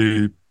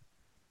already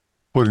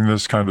putting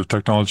this kind of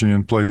technology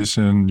in place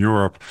in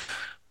Europe.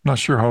 Not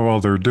sure how well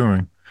they're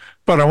doing.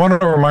 But I want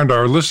to remind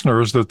our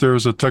listeners that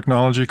there's a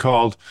technology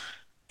called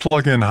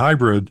plug-in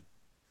hybrid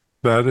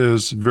that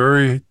is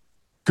very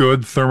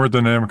good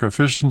thermodynamic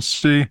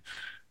efficiency,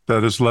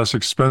 that is less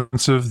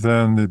expensive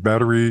than the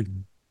battery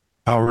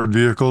powered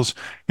vehicles,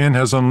 and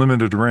has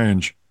unlimited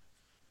range.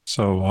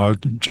 So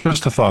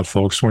just a thought,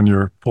 folks, when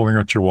you're pulling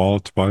out your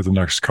wallet to buy the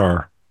next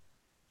car.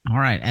 All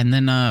right, and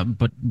then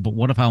but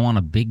what if I want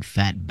a big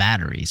fat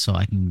battery so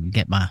I can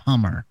get my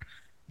Hummer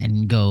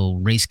and go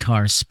race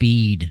car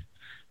speed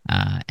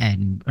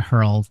and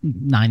hurl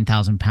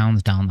 9,000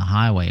 pounds down the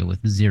highway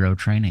with zero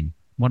training?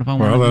 What if I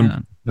want Well, to do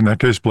then, in that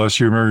case, bless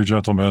you, merry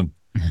gentlemen.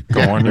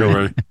 Go on your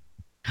way.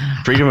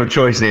 Freedom of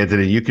choice,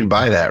 Anthony. You can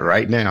buy that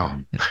right now.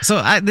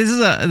 So this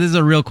is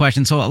a real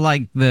question. So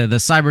like the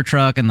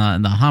Cybertruck and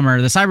the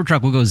Hummer, the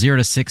Cybertruck will go 0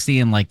 to 60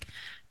 in like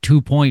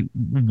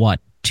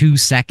 2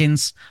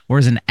 seconds,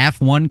 whereas an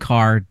F1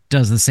 car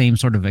does the same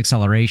sort of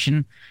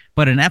acceleration.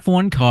 But an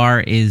F1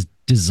 car is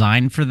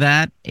designed for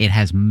that. It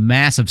has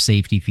massive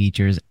safety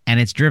features, and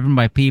it's driven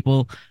by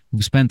people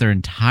who spent their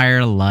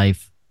entire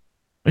life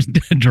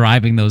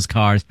driving those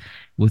cars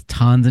with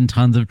tons and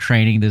tons of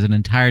training. There's an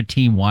entire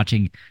team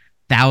watching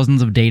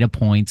thousands of data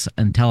points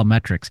and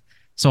telemetrics.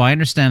 So I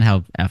understand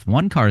how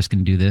F1 cars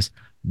can do this.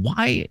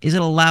 Why is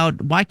it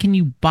allowed? Why can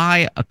you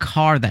buy a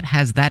car that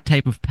has that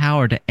type of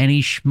power to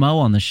any schmo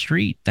on the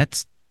street?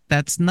 That's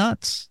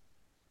nuts.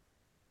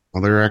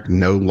 Well, there are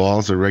no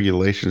laws or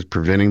regulations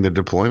preventing the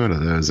deployment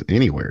of those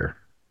anywhere.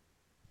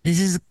 This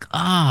is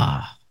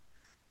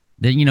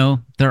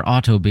their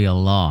ought to be a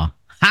law.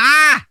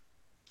 Ha!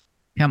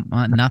 Come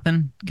on,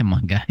 nothing. Come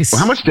on, guys. Well,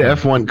 how much do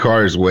F1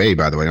 cars weigh,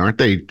 by the way? Aren't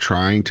they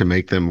trying to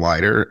make them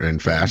lighter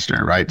and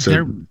faster, right?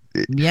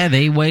 Yeah,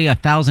 they weigh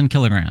 1,000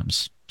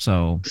 kilograms.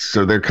 So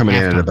they're coming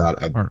in at half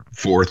about a or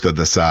fourth of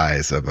the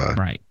size of a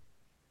right.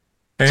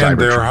 And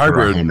they're Cybertruck or a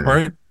hybrid, Hummer.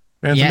 right?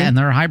 Anthony? Yeah, and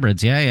they're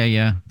hybrids.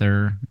 Yeah.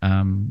 They're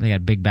they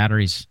got big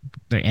batteries.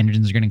 Their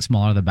engines are getting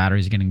smaller. The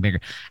batteries are getting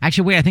bigger.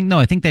 Actually, I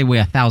think they weigh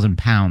 1,000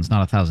 pounds, not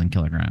 1,000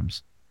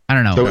 kilograms. I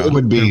don't know. So it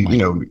would be,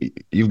 They're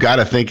you've got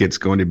to think it's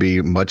going to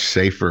be much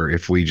safer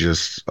if we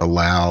just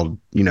allowed,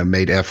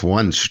 made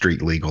F1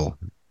 street legal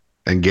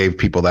and gave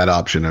people that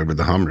option over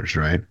the Hummers,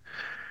 right?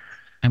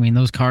 I mean,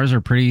 those cars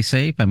are pretty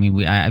safe. I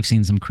mean, I've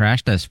seen some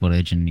crash test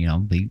footage, and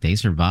they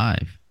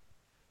survive.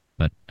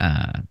 But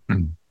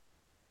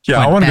Yeah, but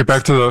I want to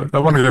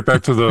get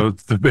back to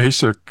the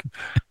basic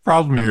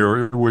problem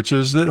here, which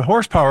is that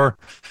horsepower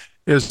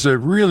is a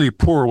really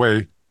poor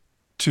way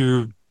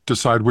to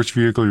decide which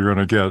vehicle you're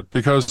going to get,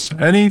 because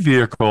any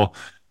vehicle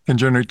can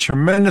generate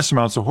tremendous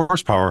amounts of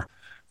horsepower.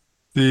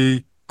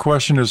 The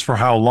question is for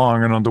how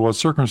long and under what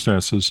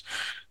circumstances.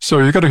 So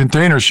you got a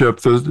container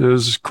ship that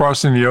is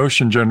crossing the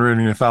ocean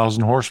generating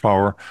 1,000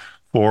 horsepower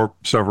for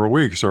several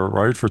weeks, or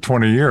right, for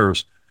 20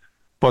 years.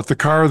 But the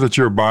car that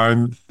you're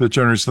buying that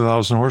generates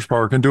 1,000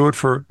 horsepower can do it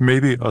for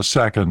maybe a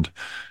second.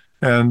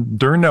 And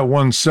during that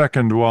 1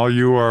 second, while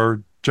you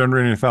are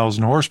generating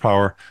 1,000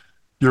 horsepower,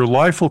 your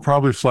life will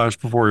probably flash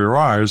before your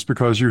eyes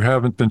because you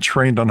haven't been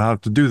trained on how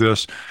to do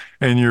this.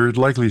 And you're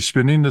likely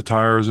spinning the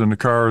tires and the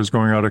car is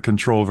going out of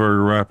control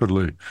very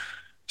rapidly.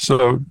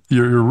 So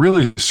you're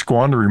really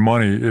squandering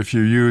money if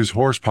you use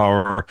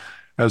horsepower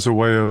as a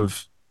way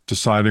of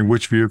deciding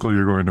which vehicle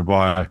you're going to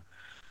buy.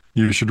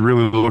 You should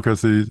really look at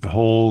the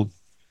whole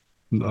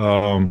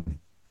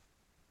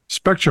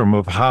spectrum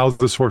of how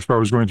this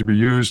horsepower is going to be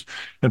used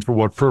and for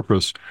what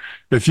purpose.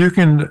 If you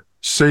can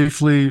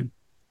safely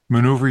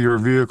maneuver your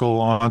vehicle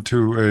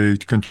onto a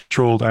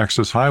controlled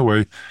access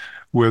highway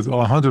with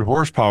 100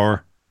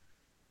 horsepower,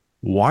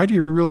 why do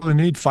you really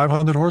need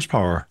 500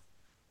 horsepower?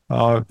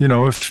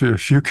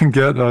 If you can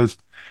get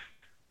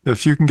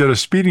a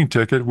speeding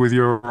ticket with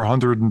your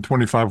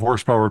 125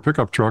 horsepower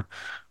pickup truck,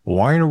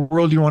 why in the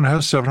world do you want to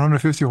have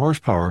 750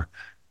 horsepower?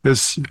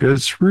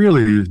 It's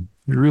really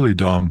really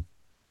dumb,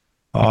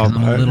 because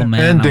I'm a little man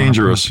and and I wanna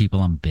dangerous. prove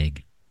people I'm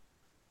big.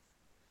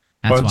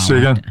 That's What? why Say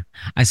again?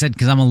 I said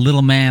because I'm a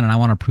little man and I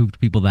want to prove to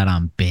people that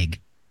I'm big.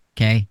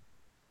 Okay,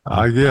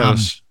 I I'm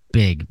guess.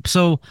 big.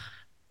 So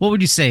what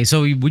would you say?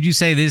 So would you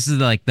say this is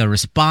like the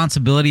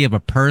responsibility of a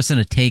person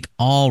to take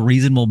all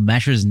reasonable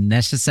measures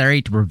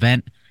necessary to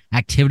prevent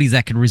activities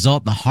that could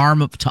result in the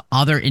harm to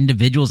other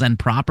individuals and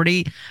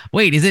property?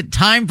 Wait, is it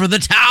time for the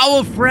Tao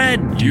of Fred?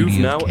 You've Duty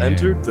of now care.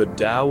 entered the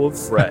Tao of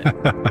Fred.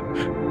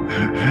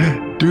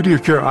 Duty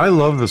of care. I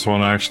love this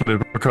one actually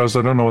because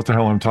I don't know what the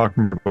hell I'm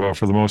talking about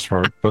for the most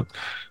part. But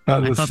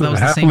thought that was the same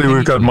happily, thing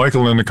we've got you-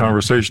 Michael in the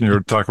conversation here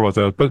to talk about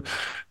that. But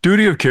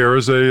duty of care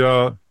is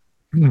a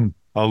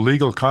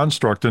legal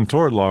construct in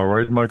tort law,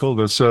 right, Michael?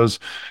 That says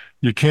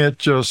you can't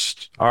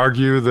just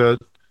argue that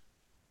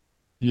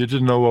you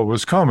didn't know what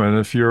was coming.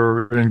 If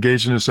you're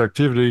engaged in this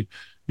activity,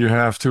 you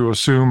have to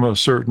assume a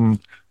certain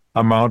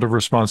amount of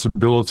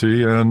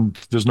responsibility, and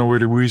there's no way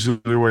to weasel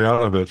your way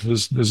out of it.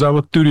 Is that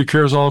what duty of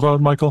care is all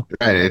about, Michael?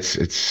 Right.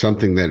 It's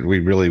something that we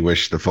really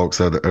wish the folks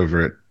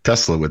over at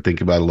Tesla would think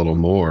about a little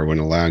more when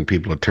allowing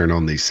people to turn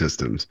on these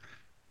systems.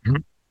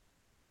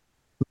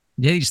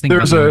 They just think about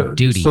There's the word a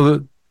duty. so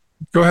that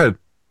go ahead,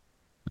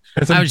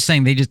 I Anthony. was just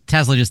saying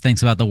Tesla just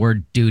thinks about the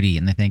word duty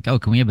and they think, oh,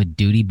 can we have a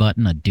duty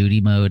button, a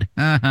duty mode?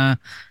 Uh-huh.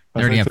 They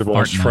I already think have they've fart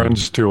watched mode.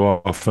 Friends too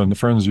often. The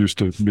Friends used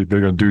to be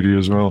big on duty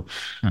as well.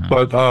 Uh,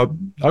 But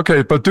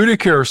okay, but duty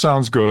care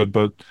sounds good,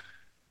 but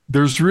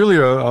there's really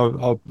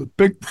a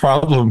big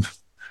problem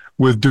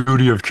with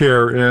duty of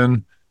care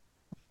in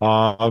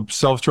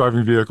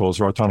self-driving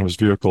vehicles or autonomous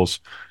vehicles.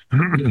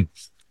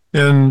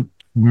 In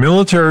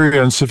military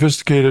and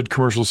sophisticated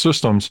commercial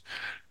systems,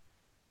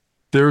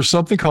 there's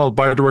something called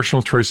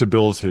bidirectional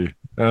traceability.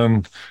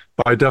 And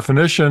by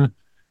definition,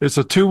 it's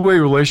a two-way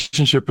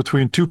relationship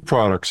between two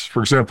products.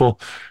 For example,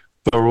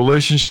 the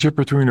relationship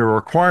between a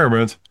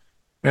requirement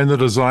and the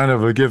design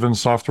of a given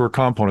software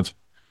component,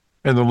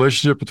 and the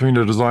relationship between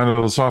the design of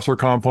the software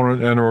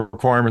component and the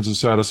requirements it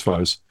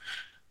satisfies.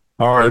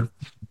 All right,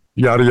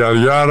 yada, yada,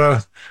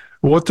 yada.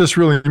 What this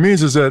really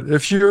means is that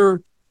if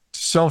your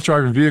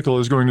self-driving vehicle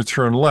is going to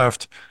turn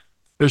left,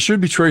 it should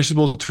be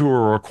traceable to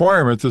a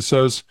requirement that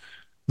says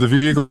the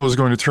vehicle is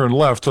going to turn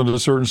left under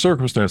certain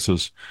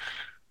circumstances.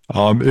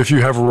 If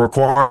you have a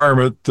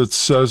requirement that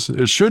says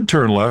it should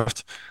turn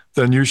left,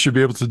 then you should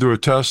be able to do a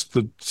test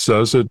that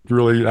says it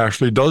really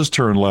actually does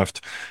turn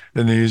left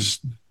in these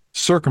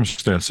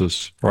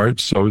circumstances, right?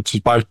 So it's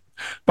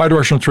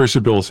bidirectional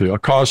traceability. A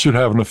cause should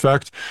have an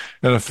effect.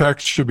 An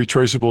effect should be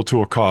traceable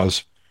to a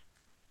cause.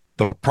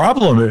 The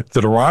problem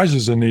that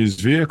arises in these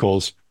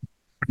vehicles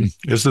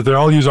is that they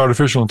all use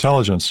artificial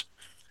intelligence.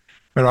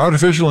 And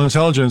artificial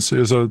intelligence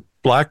is a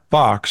black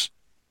box.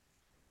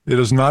 It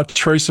is not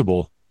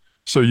traceable.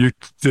 So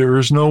there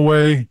is no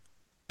way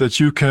that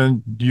you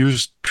can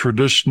use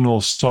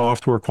traditional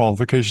software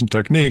qualification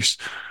techniques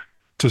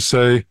to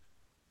say,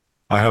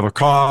 I have a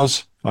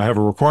cause, I have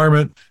a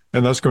requirement,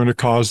 and that's going to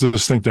cause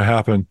this thing to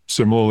happen.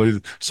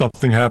 Similarly,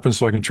 something happens,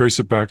 so I can trace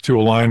it back to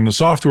a line in the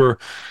software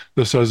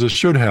that says it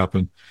should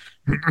happen.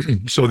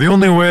 So the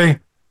only way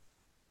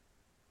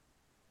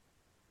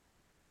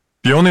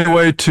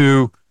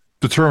to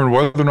determine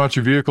whether or not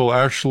your vehicle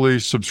actually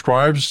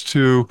subscribes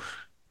to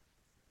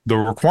the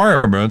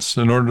requirements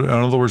in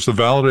other words, to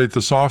validate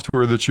the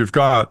software that you've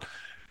got,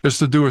 is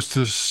to do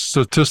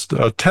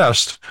a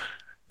test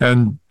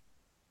and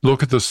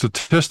look at the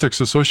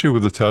statistics associated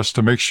with the test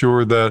to make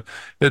sure that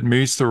it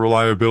meets the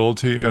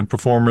reliability and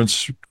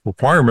performance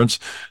requirements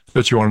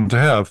that you want it to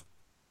have.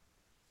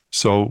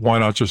 So why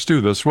not just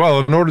do this?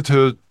 Well, in order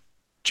to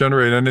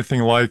generate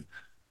anything like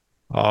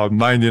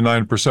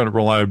 99%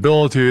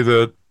 reliability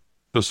that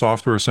the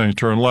software is saying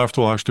turn left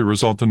will actually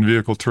result in the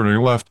vehicle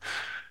turning left,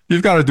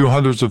 you've got to do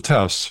hundreds of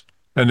tests.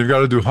 And you've got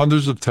to do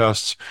hundreds of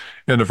tests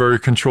in a very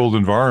controlled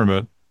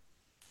environment.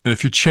 And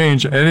if you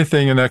change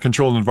anything in that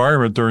controlled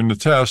environment during the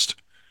test,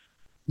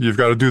 you've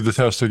got to do the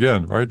test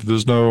again, right?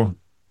 You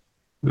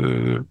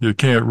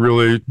can't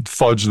really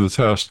fudge the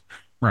test.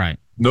 right.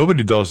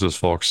 Nobody does this,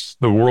 folks.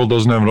 The world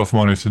doesn't have enough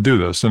money to do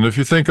this. And if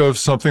you think of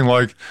something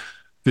like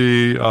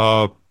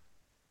the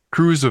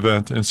cruise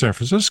event in San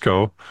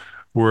Francisco,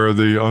 where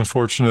the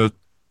unfortunate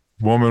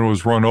woman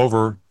was run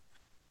over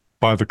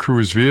by the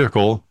cruise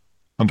vehicle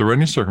under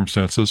any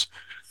circumstances,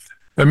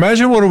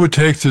 imagine what it would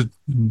take to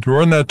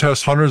run that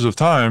test hundreds of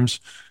times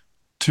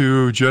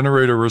to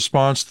generate a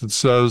response that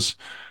says,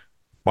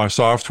 my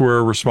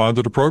software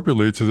responded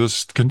appropriately to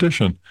this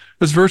condition.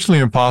 It's virtually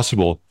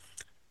impossible.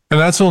 And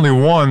that's only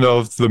one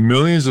of the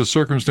millions of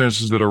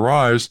circumstances that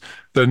arise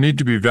that need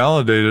to be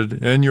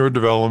validated in your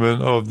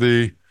development of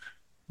the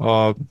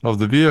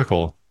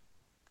vehicle.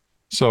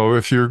 So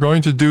if you're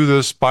going to do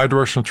this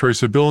bidirectional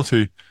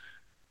traceability,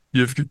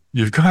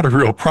 you've got a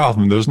real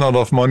problem. There's not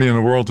enough money in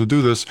the world to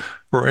do this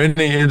for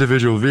any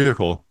individual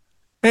vehicle.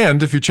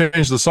 And if you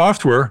change the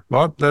software,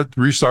 well, that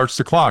restarts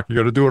the clock. You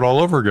got to do it all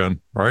over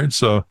again, right?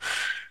 So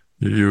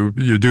you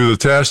do the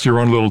test, you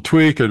run a little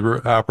tweak, it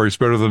operates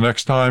better the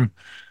next time.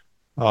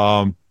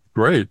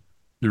 Great.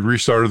 You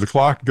restarted the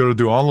clock, you got to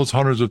do all those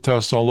hundreds of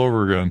tests all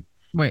over again.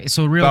 Wait,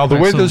 so real Now, the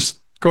quick, way so this,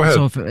 go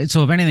ahead.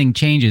 so if anything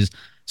changes,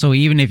 so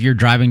even if you're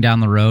driving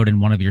down the road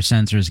and one of your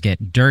sensors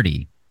get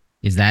dirty,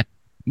 is that,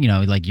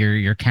 like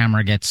your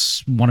camera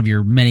gets, one of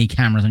your many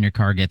cameras on your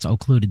car gets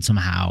occluded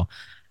somehow?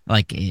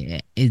 Like, Yeah,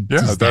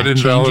 is that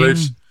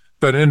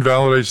changing?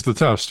 invalidates the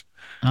test.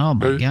 Oh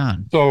my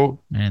God. So,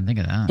 I didn't think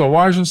of that. so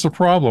why is this a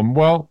problem?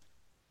 Well,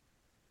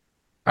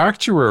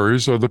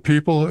 actuaries are the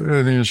people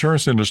in the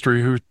insurance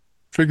industry who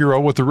figure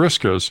out what the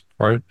risk is,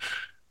 right?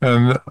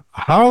 And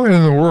how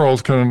in the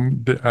world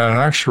can an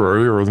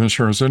actuary or the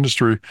insurance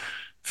industry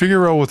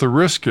figure out what the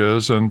risk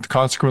is and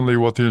consequently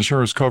what the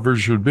insurance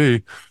coverage should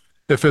be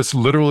if it's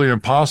literally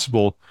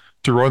impossible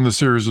to run the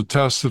series of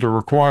tests that are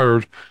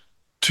required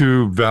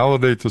to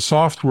validate the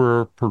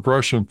software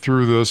progression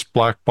through this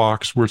black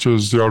box, which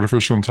is the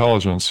artificial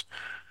intelligence?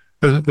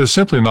 It's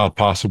simply not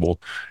possible.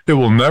 It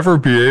will never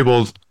be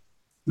able,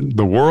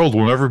 the world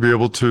will never be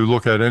able to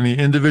look at any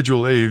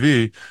individual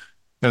AV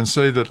and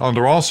say that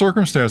under all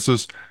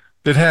circumstances,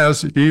 it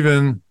has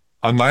even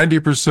a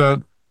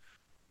 90%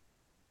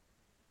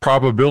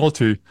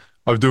 probability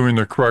of doing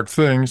the correct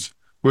things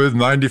with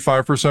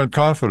 95%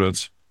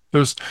 confidence.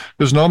 There's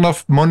there's not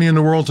enough money in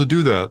the world to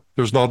do that.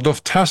 There's not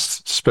enough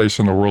test space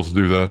in the world to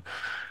do that.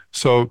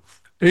 So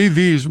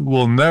AVs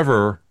will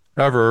never,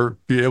 ever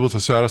be able to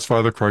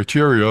satisfy the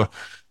criteria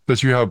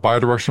that you have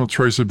bidirectional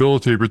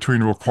traceability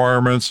between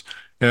requirements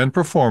and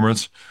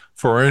performance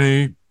for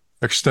any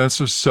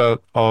extensive set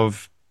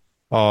of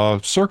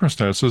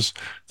circumstances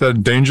that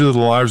endanger the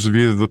lives of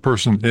either the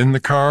person in the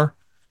car,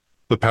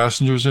 the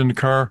passengers in the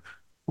car,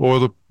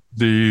 or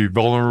the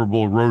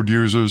vulnerable road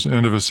users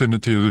in the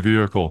vicinity of the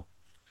vehicle.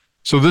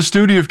 So this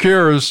duty of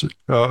care is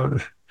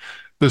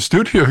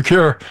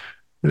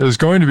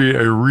going to be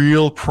a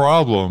real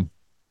problem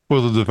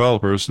for the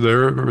developers.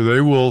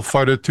 They will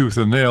fight it tooth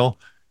and nail,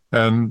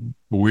 and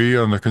we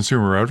on the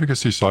consumer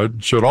advocacy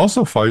side should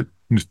also fight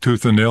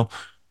tooth and nail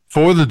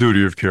for the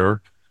duty of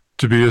care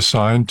to be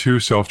assigned to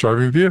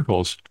self-driving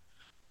vehicles.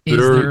 Is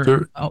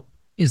there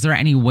is there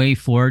any way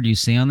forward you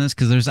see on this?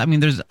 Because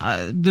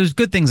there's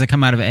good things that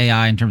come out of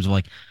AI in terms of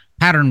like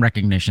pattern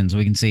recognition, so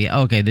we can see,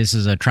 okay, this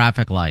is a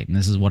traffic light and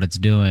this is what it's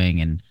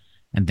doing, and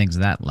things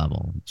of that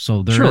level.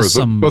 So there is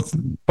some,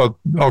 but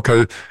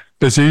okay,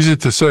 it's easy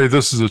to say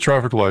this is a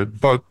traffic light,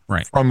 but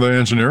right. From the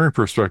engineering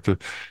perspective,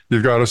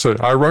 you've got to say,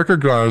 I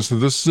recognize that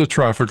this is a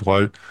traffic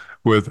light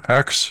with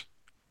X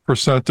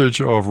percentage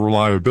of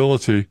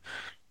reliability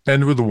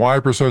and with Y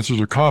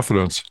percentage of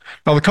confidence.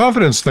 Now, the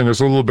confidence thing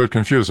is a little bit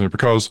confusing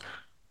because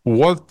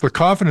what the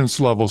confidence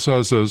level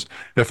says is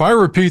if I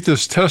repeat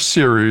this test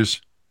series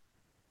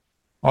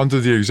under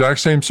the exact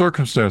same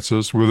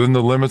circumstances within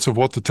the limits of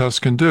what the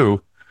test can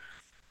do,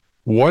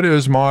 what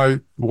is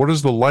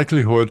the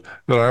likelihood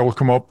that I will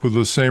come up with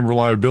the same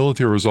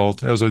reliability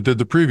result as I did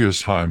the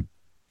previous time?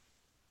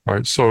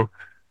 Right. So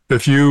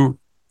if you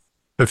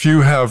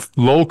have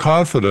low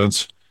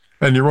confidence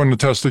and you run the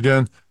test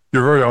again,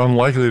 you're very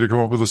unlikely to come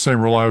up with the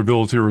same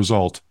reliability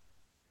result.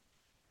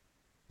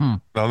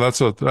 Now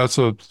that's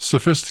a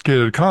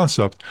sophisticated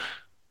concept,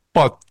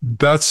 but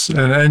that's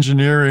an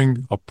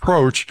engineering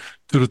approach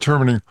to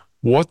determining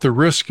what the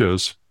risk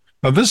is.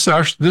 Now this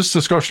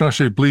discussion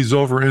actually bleeds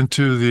over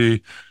into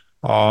the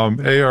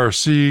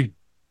ARC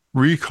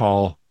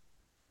recall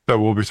that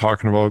we'll be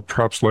talking about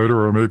perhaps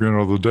later or maybe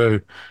another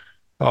day,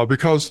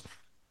 because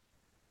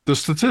the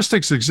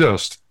statistics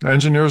exist.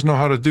 Engineers know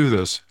how to do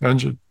this.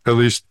 At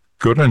least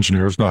good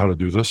engineers know how to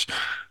do this.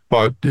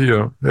 But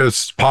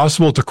it's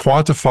possible to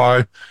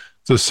quantify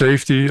the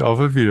safety of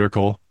a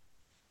vehicle.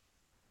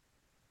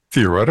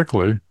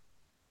 Theoretically,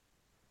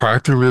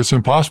 practically it's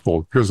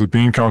impossible because the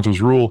bean counters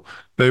rule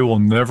they will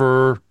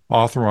never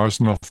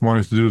authorize enough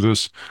money to do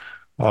this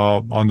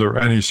under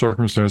any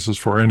circumstances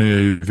for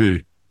any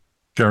AV,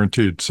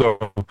 guaranteed.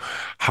 So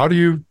how do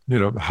you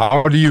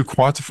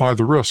quantify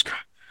the risk?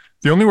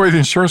 The only way the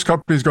insurance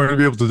company is going to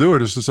be able to do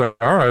it is to say,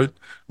 all right,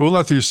 we'll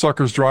let these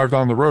suckers drive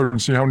down the road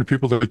and see how many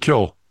people they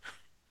kill.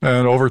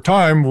 And over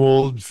time,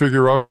 we'll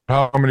figure out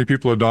how many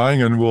people are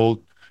dying and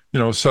we'll,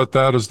 set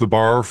that as the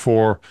bar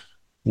for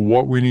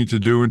what we need to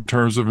do in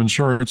terms of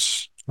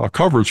insurance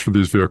coverage for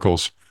these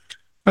vehicles.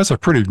 That's a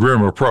pretty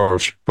grim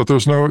approach, but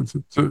there's no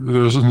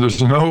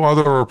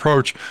other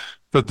approach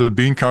that the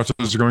bean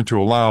counters are going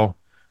to allow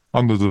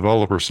on the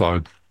developer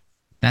side.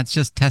 That's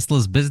just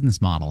Tesla's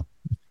business model.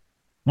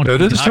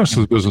 It is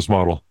Tesla's business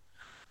model.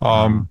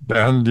 And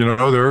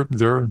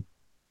they're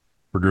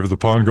forgive the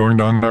pun going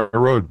down that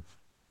road.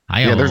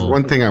 Yeah, there's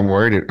one thing I'm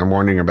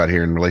wondering about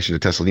here in relation to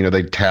Tesla.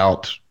 They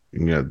tout,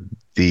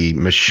 the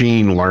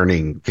machine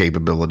learning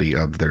capability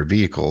of their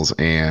vehicles.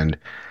 And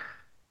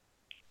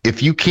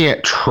if you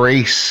can't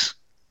trace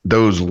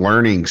those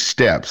learning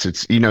steps,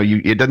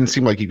 it doesn't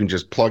seem like you can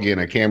just plug in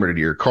a camera to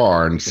your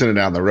car and send it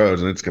down the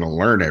roads and it's going to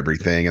learn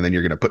everything. And then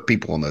you're going to put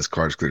people in those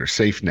cars because they're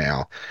safe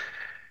now.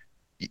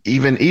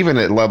 Even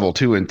at level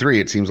 2 and 3,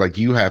 it seems like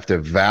you have to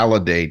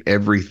validate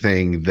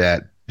everything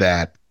that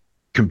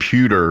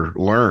computer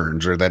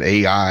learns or that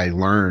AI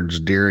learns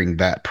during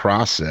that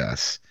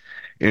process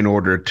in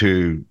order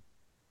to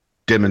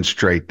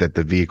demonstrate that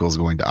the vehicle is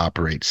going to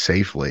operate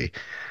safely.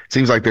 It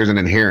seems like there's an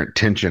inherent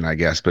tension, I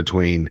guess,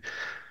 between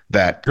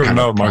that kind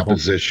of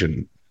proposition.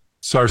 Michael.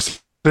 Sorry,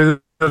 say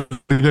that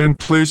again,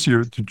 please.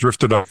 You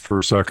drifted up for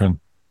a second.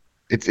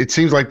 It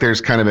seems like there's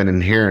kind of an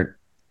inherent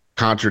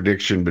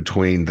contradiction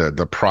between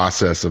the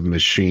process of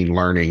machine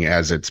learning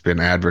as it's been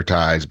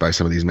advertised by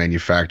some of these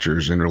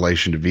manufacturers in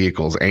relation to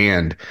vehicles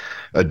and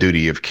a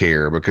duty of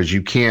care, because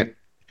you can't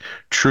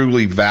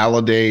truly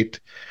validate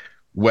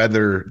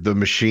whether the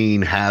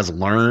machine has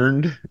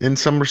learned in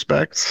some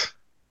respects,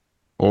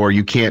 or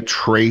you can't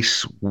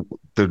trace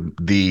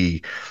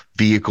the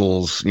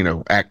vehicle's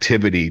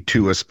activity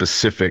to a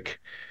specific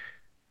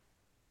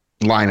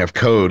line of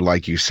code.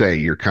 Like you say,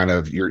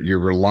 you're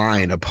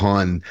relying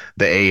upon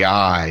the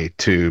AI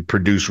to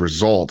produce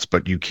results,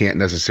 but you can't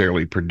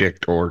necessarily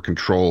predict or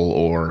control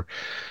or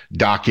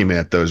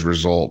document those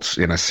results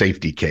in a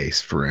safety case,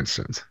 for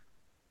instance.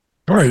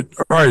 Right.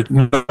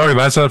 No,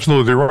 that's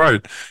absolutely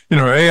right.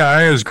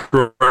 AI is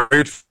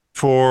great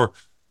for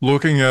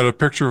looking at a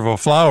picture of a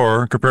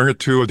flower, comparing it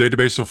to a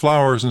database of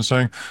flowers and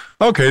saying,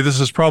 okay, this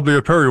is probably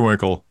a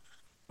periwinkle.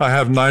 I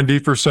have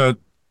 90%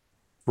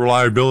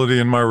 reliability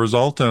in my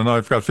result, and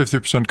I've got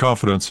 50%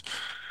 confidence.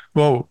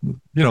 Well,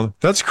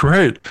 that's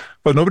great,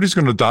 but nobody's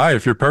going to die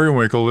if your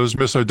periwinkle is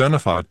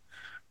misidentified.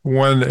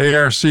 When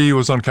ARC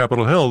was on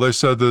Capitol Hill, they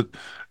said that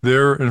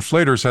their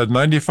inflators had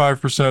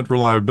 95%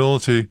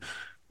 reliability.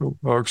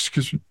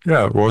 Excuse me.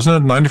 Yeah,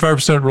 wasn't it?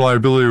 95%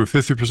 reliability with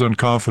 50%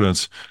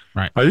 confidence.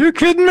 Right. Are you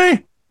kidding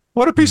me?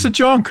 What a piece of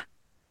junk.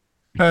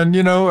 And,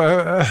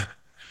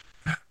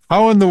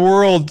 how in the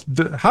world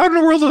does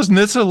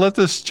NHTSA let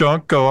this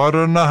junk go out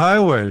on the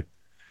highway?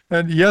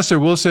 And yes, it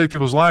will save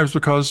people's lives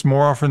because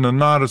more often than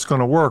not, it's going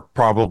to work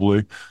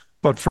probably.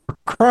 But for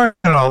crying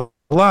out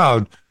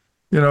loud,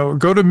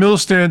 go to Mill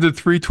Standard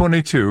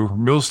 322,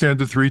 Mill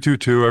Standard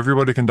 322.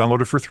 Everybody can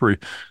download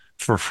it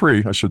for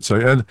free, I should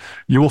say. And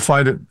you will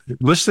find it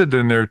listed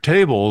in their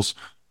tables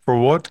for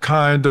what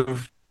kind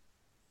of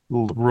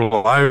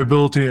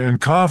reliability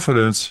and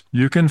confidence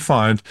you can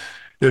find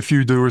if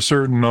you do a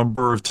certain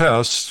number of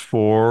tests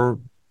for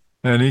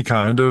any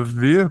kind of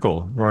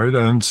vehicle, right?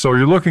 And so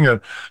you're looking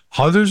at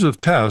hundreds of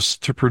tests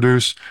to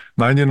produce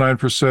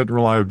 99%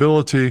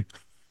 reliability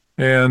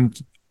and,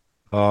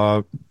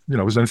 it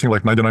was anything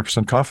like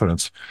 99%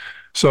 confidence.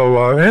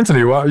 So,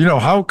 Anthony, well,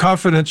 how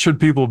confident should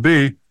people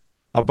be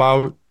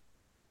about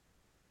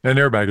an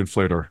airbag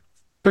inflator?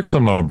 Pick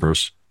some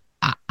numbers.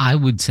 I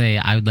would say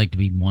I would like to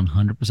be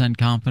 100%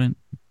 confident.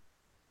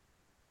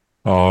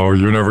 Oh,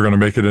 you're never going to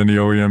make it in the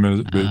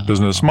OEM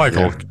business.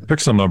 Michael, pick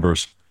some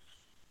numbers.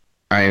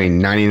 I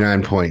mean,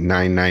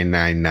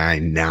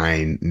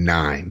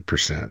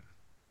 99.99999%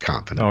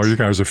 confidence. Oh, you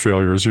guys are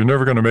failures. You're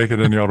never going to make it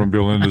in the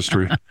automobile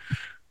industry.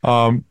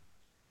 But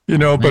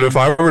if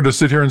I were to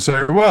sit here and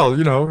say, well,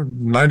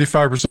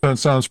 95%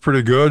 sounds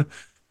pretty good,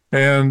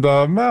 and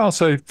I'll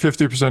say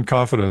 50%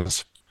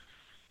 confidence,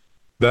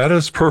 that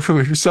is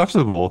perfectly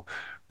acceptable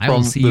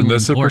from the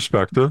NHTSA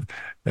perspective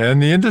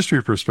and the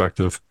industry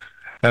perspective.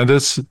 And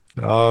it's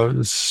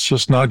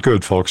just not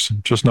good, folks.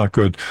 Just not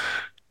good.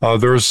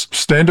 There's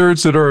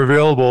standards that are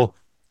available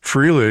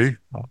freely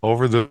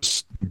over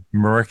this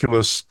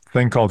miraculous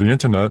thing called the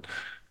internet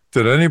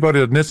that anybody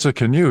at NHTSA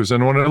can use.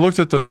 And when I looked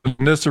at the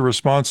NHTSA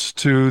response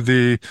to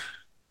the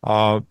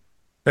ARC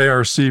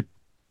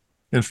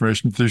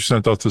information that you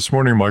sent out this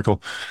morning,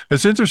 Michael,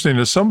 it's interesting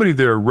that somebody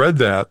there read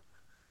that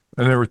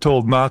and they were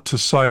told not to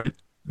cite,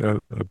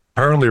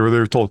 apparently, or they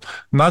were told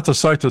not to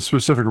cite the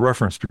specific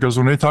reference, because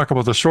when they talk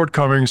about the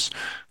shortcomings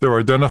that were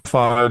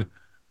identified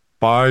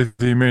by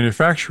the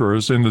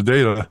manufacturers in the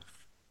data,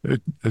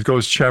 it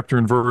goes chapter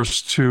and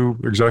verse to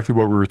exactly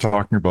what we were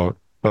talking about.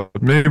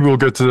 But maybe we'll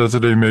get to that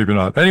today, maybe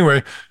not. Anyway,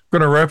 I'm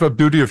going to wrap up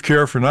duty of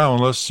care for now,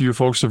 unless you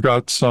folks have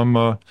got some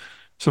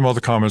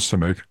other comments to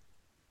make.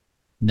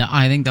 No,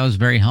 I think that was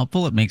very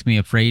helpful. It makes me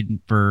afraid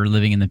for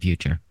living in the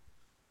future.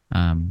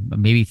 But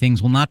maybe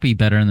things will not be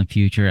better in the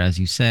future, as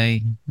you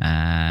say.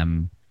 I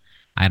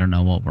don't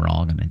know what we're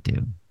all going to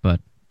do. But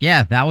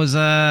yeah, that was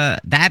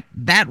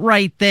that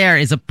right there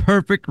is a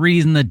perfect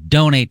reason to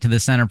donate to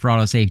the Center for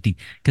Auto Safety.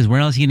 Because where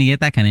else are you going to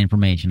get that kind of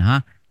information, huh?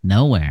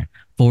 Nowhere.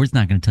 Ford's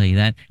not going to tell you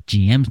that.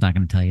 GM's not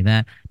going to tell you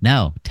that.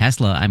 No,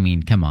 Tesla, I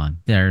mean, come on.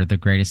 They're the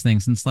greatest thing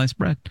since sliced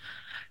bread.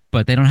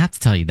 But they don't have to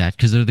tell you that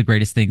because they're the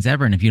greatest things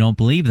ever. And if you don't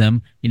believe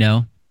them,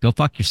 go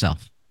fuck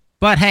yourself.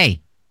 But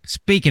hey,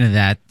 speaking of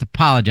that,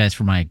 apologize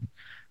for my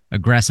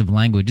aggressive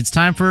language. It's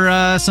time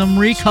for some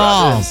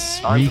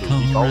recalls.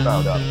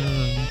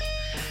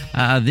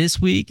 This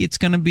week, it's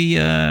going to be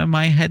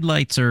my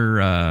headlights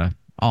are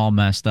all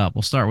messed up.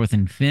 We'll start with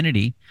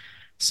Infinity.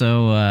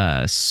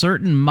 So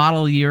certain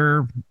model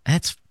year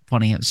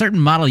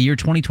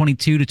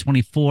 2022 to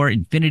 24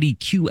 Infinity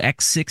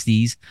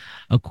QX60s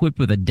equipped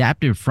with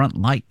adaptive front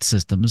light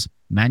systems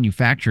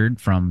manufactured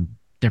from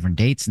different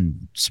dates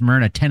in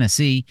Smyrna,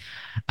 Tennessee.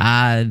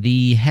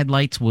 The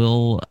headlights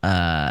will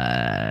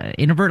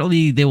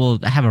inadvertently, they will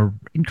have an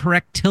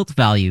incorrect tilt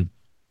value.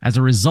 As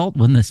a result,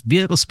 when this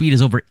vehicle speed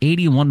is over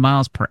 81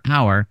 miles per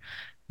hour,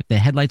 if the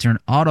headlights are in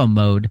auto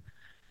mode,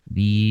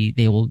 the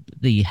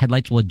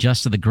headlights will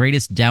adjust to the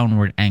greatest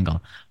downward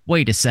angle.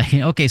 Wait a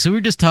second. Okay, so we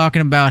were just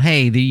talking about,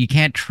 hey, you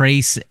can't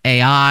trace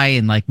AI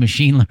and like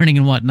machine learning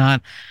and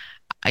whatnot.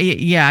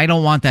 I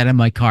don't want that in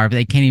my car. But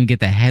they can't even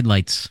get the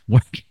headlights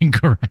working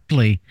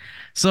correctly.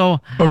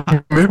 So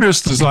maybe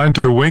it's designed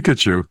to wink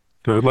at you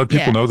to let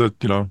people know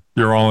that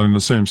you're all on the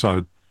same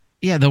side.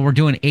 Yeah, though we're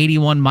doing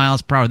 81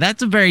 miles per hour.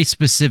 That's a very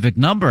specific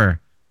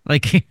number.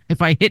 Like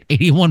if I hit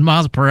 81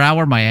 miles per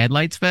hour, my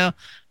headlights fail.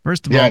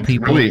 First of all,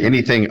 people, really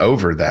anything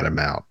over that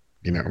amount,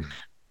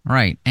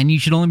 Right. And you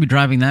should only be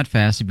driving that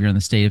fast if you're in the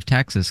state of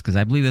Texas, because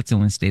I believe that's the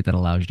only state that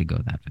allows you to go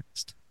that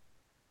fast.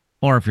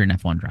 Or if you're an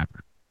F1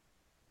 driver.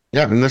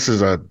 Yeah, and this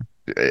is I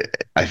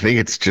think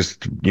it's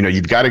just,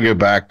 you've got to go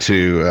back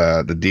to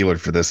the dealer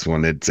for this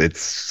one. It's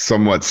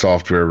somewhat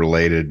software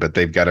related, but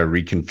they've got to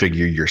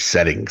reconfigure your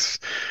settings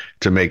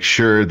to make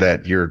sure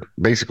that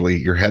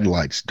your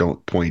headlights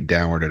don't point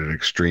downward at an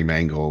extreme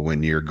angle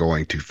when you're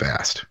going too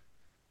fast.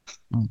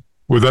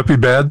 Would that be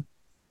bad?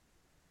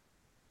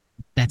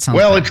 That sounds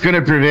well, bad. It's going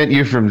to prevent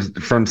you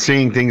from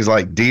seeing things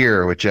like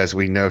deer, which, as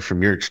we know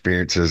from your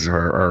experiences,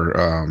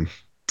 are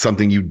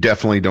something you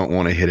definitely don't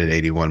want to hit at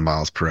 81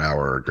 miles per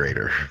hour or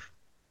greater.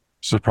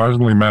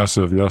 Surprisingly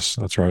massive. Yes,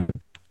 that's right.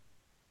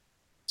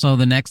 So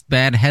the next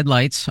bad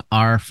headlights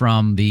are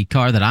from the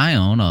car that I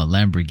own, a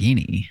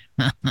Lamborghini.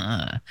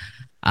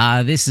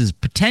 This is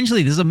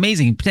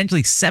amazing.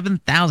 Potentially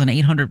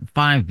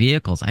 7,805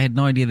 vehicles. I had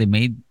no idea they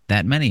made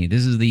that many.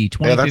 This is the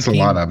Yeah, that's a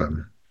lot 2015. of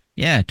them.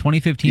 Yeah,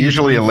 2015 to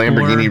Usually a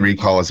Lamborghini 24.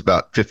 recall is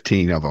about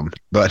 15 of them,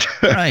 but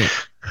Right.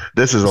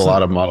 this is a So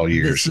lot of model this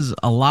years. is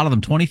a lot of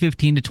them.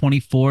 2015 to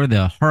 24,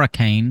 the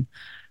Hurricane.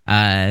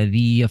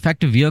 The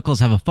effective vehicles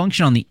have a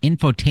function on the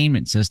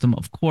infotainment system,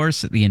 of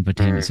course, the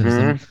infotainment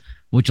system, Hmm.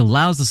 which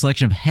allows the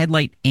selection of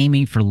headlight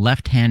aiming for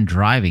left-hand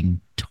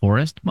driving.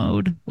 Tourist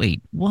mode?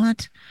 Wait,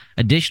 what?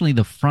 Additionally,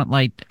 the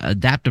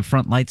adaptive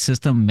front light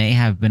system may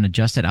have been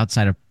adjusted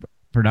outside of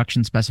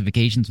production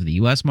specifications for the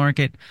U.S.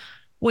 market.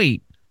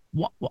 Wait,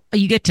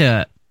 you get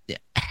to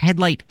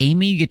headlight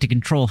aiming? You get to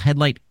control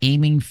headlight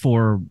aiming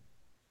for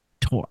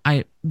tour.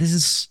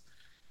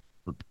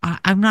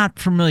 I'm not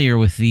familiar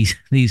with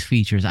these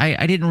features.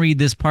 I didn't read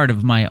this part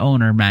of my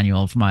owner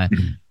manual for my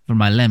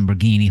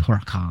Lamborghini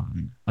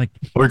Huracan. Like,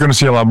 We're going to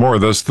see a lot more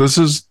of this. This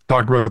is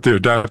talking about the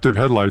adaptive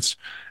headlights.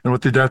 And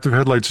what the adaptive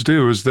headlights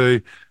do is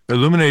they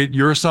illuminate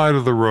your side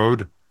of the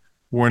road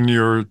when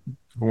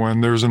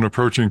there's an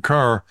approaching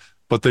car,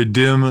 but they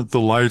dim the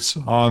lights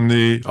on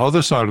the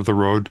other side of the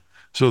road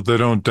so they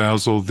don't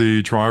dazzle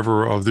the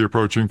driver of the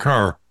approaching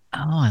car. oh,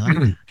 I like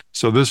that.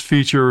 So this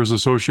feature is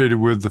associated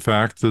with the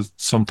fact that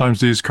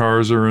sometimes these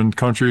cars are in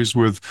countries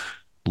with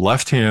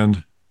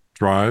left-hand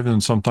drive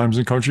and sometimes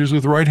in countries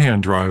with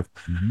right-hand drive.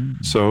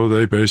 Mhm. So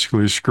they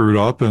basically screwed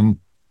up and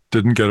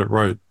didn't get it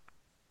right.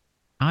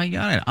 I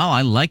got it. Oh,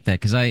 I like that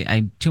because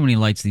I too many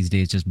lights these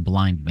days just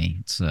blind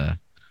me. I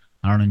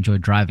don't enjoy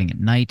driving at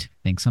night. I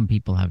think some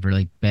people have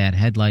really bad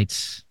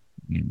headlights,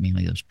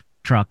 mainly those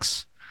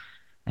trucks,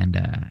 and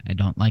I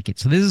don't like it.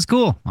 So this is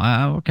cool.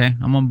 Okay,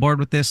 I'm on board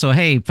with this. So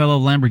hey, fellow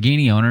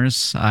Lamborghini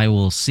owners, I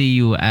will see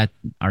you at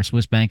our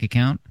Swiss bank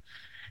account,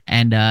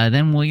 and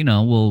then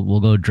we'll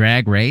go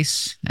drag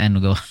race, and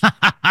we'll go ha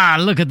ha ha.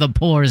 Look at the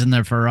pores in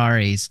their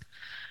Ferraris.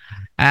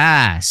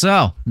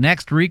 So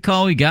next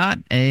recall we got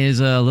is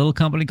a little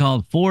company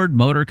called Ford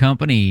Motor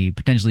Company,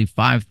 potentially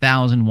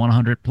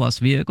 5,100 plus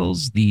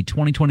vehicles. The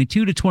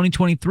 2022 to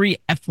 2023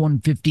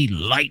 F-150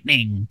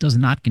 Lightning does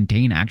not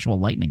contain actual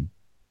lightning.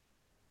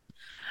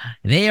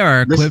 They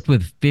are This equipped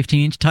with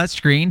 15-inch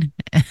touchscreen.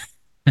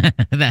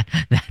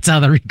 That's how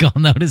the recall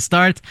notice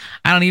starts.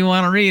 I don't even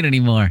want to read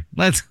anymore.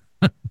 Let's.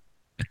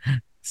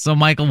 So,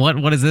 Michael,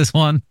 what is this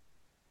one?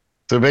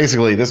 So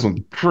basically, this one's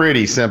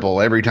pretty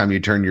simple. Every time you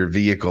turn your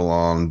vehicle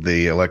on,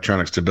 the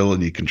electronic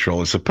stability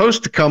control is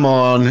supposed to come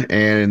on,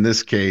 and in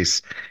this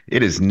case,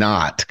 it is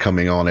not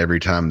coming on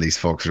every time these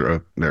folks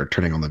are they're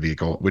turning on the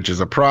vehicle, which is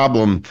a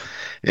problem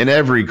in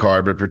every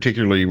car, but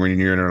particularly when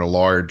you're in a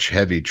large,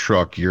 heavy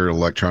truck, your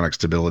electronic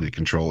stability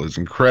control is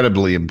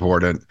incredibly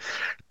important.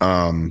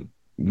 When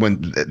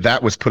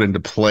that was put into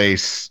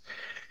place,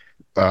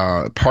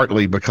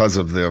 partly because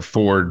of the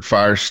Ford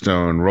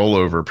Firestone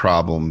rollover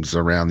problems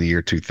around the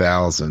year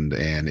 2000,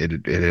 and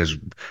it has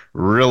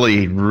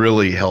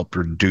really helped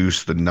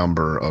reduce the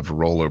number of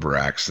rollover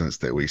accidents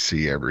that we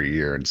see every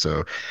year. And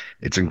so,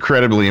 it's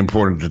incredibly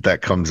important that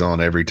that comes on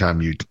every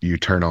time you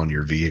turn on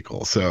your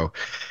vehicle. So,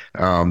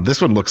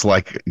 this one looks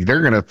like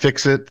they're going to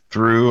fix it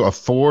through a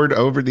Ford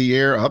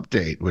over-the-air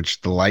update, which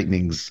the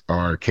Lightnings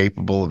are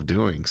capable of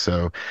doing.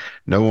 So,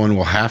 no one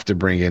will have to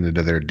bring it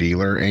into their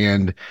dealer.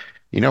 And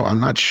I'm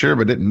not sure,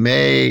 but it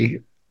may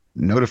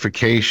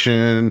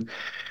notification.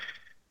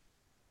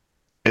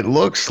 It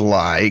looks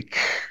like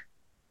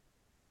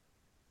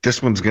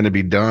this one's going to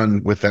be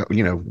done with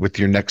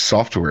your next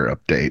software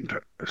update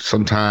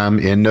sometime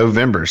in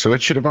November. So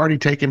it should have already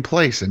taken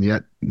place, and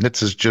yet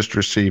NHTSA is just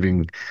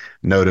receiving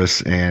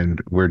notice, and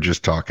we're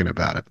just talking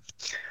about it.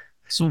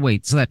 So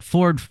wait, so that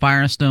Ford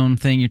Firestone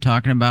thing you're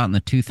talking about in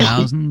the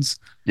 2000s,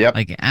 Yep.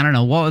 like I don't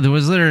know,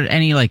 was there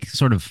any like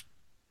sort of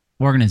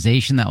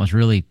organization that was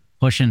really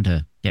pushing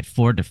to get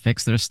Ford to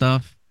fix their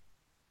stuff?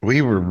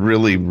 We were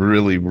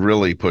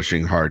really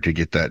pushing hard to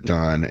get that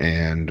done.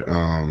 And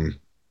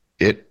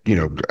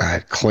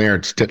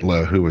Clarence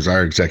Titlow, who was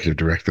our executive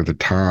director at the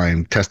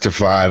time,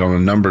 testified on a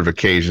number of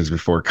occasions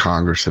before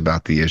Congress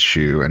about the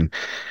issue. And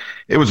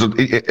it was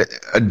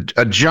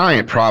a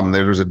giant problem.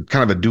 There was a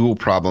kind of a dual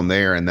problem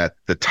there, in that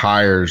the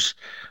tires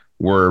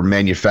were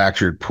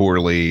manufactured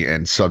poorly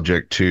and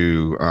subject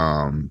to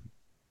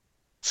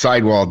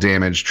sidewall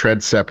damage,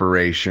 tread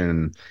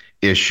separation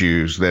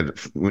issues and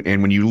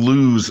when you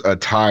lose a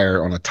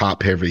tire on a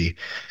top heavy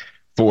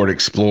Ford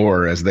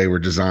Explorer as they were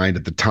designed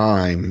at the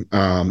time,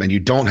 and you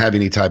don't have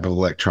any type of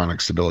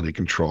electronic stability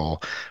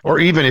control, or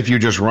even if you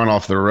just run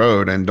off the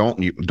road and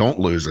don't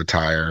lose a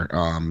tire,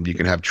 you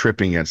can have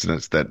tripping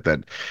incidents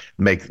that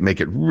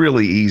make it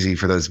really easy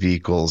for those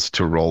vehicles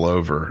to roll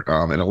over.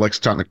 And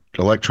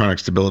electronic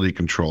stability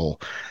control,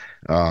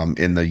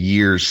 in the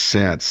years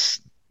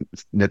since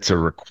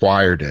NHTSA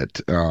required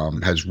it,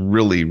 has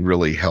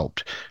really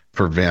helped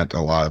prevent a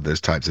lot of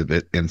those types of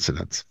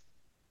incidents.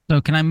 So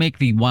can I make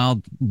the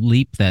wild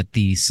leap that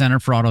the Center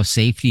for Auto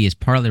Safety is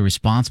partly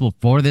responsible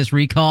for this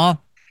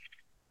recall?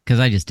 Because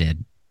I just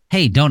did.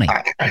 Hey, donate.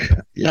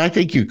 Yeah, I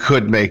think you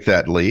could make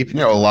that leap. A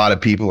lot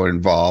of people are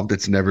involved.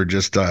 It's never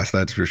just us,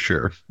 that's for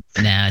sure.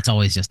 Nah, it's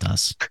always just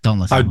us. Don't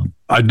listen I to them.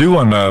 I do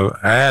want to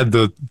add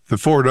that the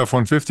Ford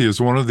F-150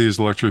 is one of these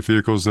electric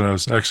vehicles that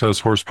has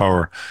excess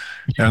horsepower.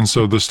 And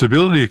so the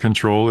stability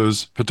control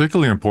is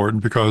particularly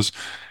important because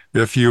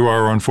if you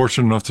are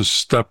unfortunate enough to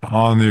step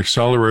on the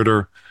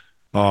accelerator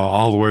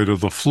all the way to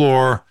the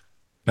floor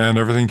and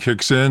everything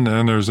kicks in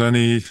and there's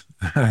any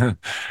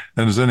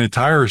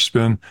tire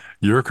spin,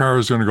 your car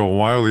is going to go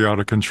wildly out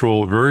of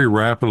control very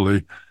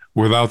rapidly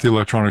without the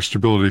electronic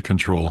stability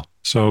control.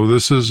 So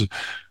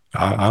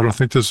I don't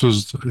think this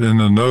was in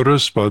the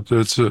notice, but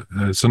it's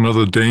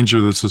another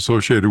danger that's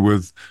associated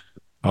with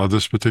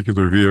this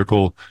particular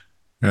vehicle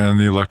and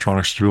the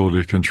electronic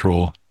stability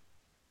control.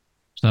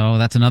 So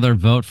that's another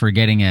vote for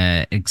getting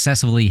a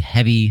excessively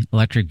heavy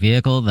electric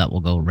vehicle that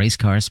will go race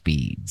car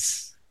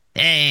speeds.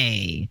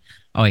 Hey.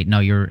 Oh wait,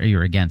 no,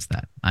 you're against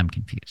that. I'm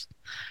confused.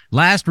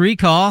 Last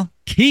recall,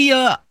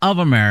 Kia of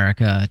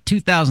America,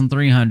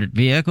 2,300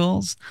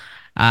 vehicles.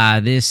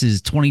 This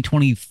is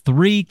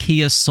 2023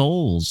 Kia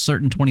Souls,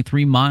 certain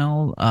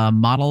 23-mile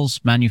models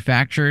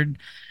manufactured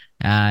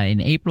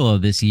in April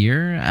of this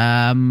year.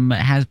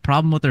 Has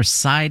problem with their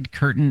side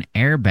curtain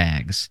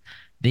airbags.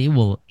 They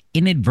will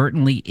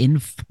inadvertently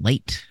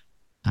inflate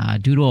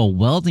due to a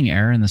welding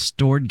error in the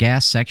stored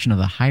gas section of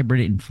the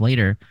hybrid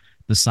inflator.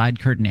 The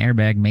side curtain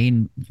airbag may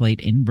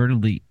inflate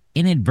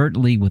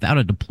inadvertently without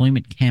a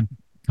deployment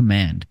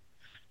command.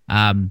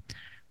 Um,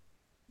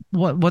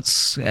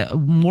 what's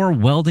more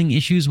welding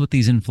issues with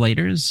these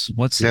inflators?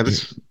 Yeah,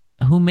 this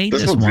Who made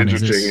this this one's one?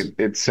 Is interesting.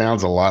 this It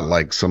sounds a lot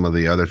like some of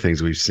the other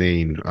things we've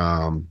seen,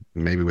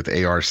 maybe with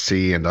ARC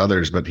and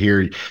others, but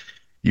here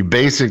you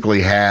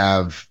basically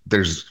have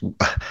there's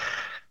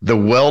the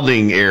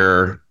welding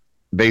error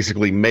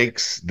basically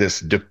makes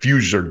this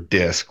diffuser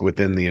disc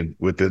within the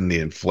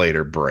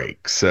inflator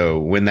break. So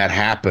when that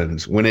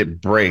happens, when it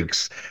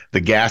breaks,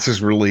 the gas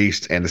is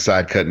released and the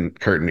side curtain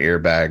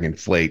airbag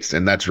inflates,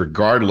 and that's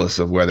regardless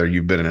of whether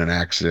you've been in an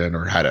accident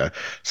or had a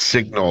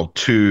signal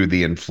to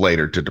the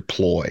inflator to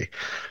deploy.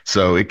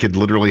 So it could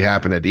literally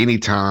happen at any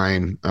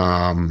time.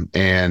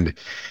 And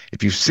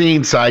if you've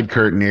seen side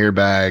curtain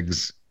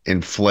airbags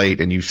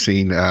inflate and you've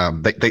seen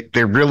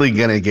they're really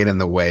going to get in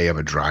the way of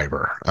a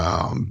driver,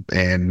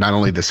 and not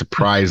only the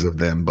surprise of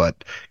them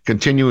but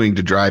continuing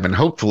to drive, and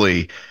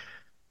hopefully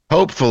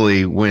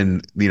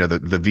when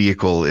the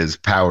vehicle is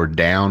powered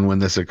down when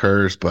this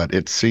occurs. But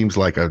it seems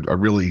like a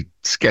really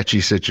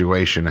sketchy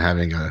situation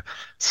having a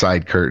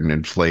side curtain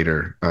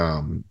inflator,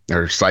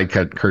 or side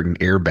curtain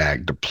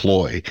airbag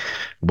deploy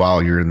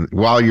while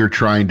you're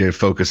trying to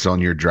focus on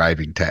your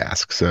driving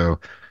task. So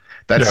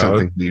that's Yeah,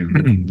 something you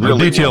the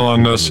really detail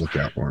want on people to this look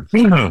out for.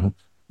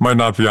 might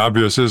not be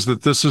obvious is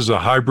that this is a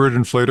hybrid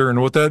inflator.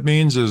 And what that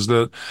means is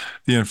that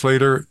the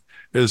inflator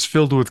is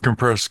filled with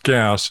compressed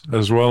gas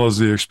as well as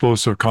the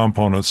explosive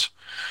components.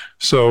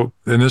 So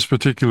in this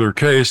particular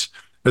case,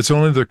 it's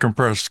only the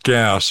compressed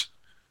gas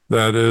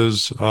that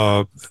is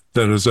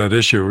at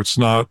issue. It's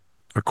not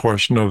a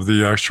question of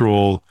the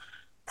actual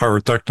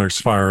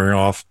pyrotechnics firing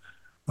off.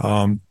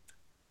 Um,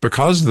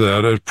 because of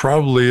that, it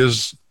probably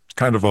is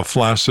kind of a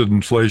flaccid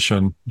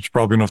inflation. It's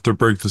probably enough to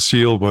break the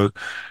seal, but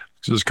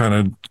just kind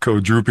of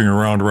go drooping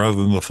around rather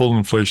than the full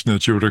inflation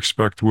that you would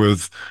expect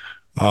with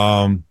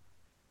um,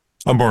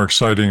 a more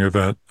exciting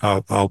event.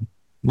 I'll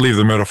leave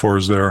the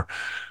metaphors there.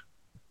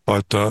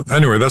 But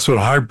anyway, that's what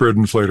a hybrid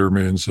inflator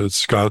means.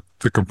 It's got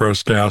the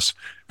compressed gas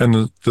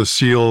and the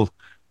seal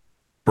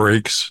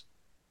breaks,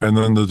 and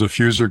then the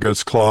diffuser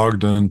gets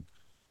clogged, and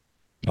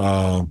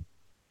uh,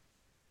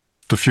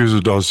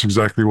 diffuser does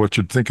exactly what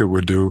you'd think it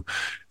would do.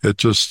 It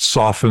just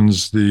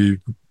softens the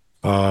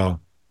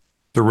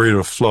rate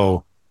of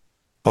flow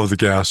of the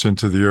gas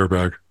into the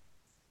airbag.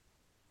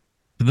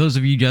 For those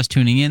of you just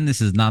tuning in,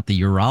 this is not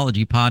the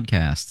urology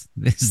podcast.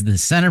 This is the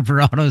Center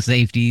for Auto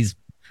Safety's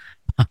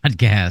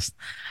podcast.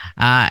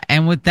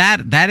 And with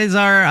that, that is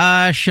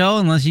our show.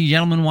 Unless you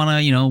gentlemen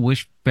want to,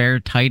 wish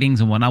fair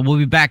tidings and whatnot. We'll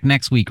be back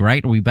next week,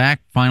 right? Are we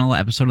back? Final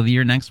episode of the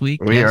year next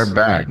week? We Yes? are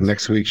back. Right.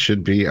 Next week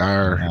should be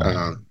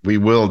we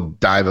will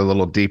dive a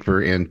little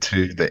deeper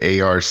into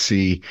the ARC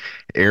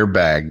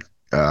airbag.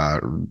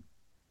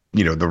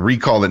 The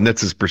recall that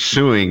NHTSA is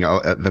pursuing.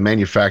 The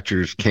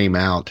manufacturers came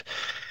out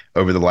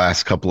over the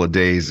last couple of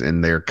days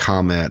in their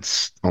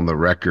comments on the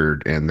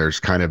record, and there's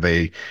kind of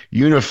a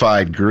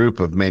unified group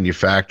of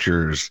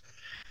manufacturers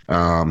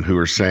who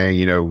are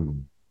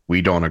saying,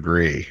 we don't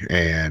agree,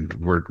 and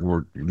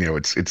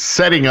it's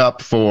setting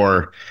up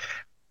for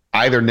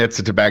either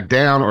NHTSA to back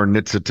down or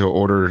NHTSA to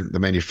order the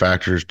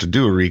manufacturers to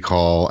do a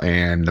recall,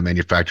 and the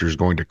manufacturers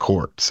going to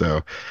court.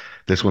 So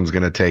this one's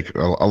going to take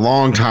a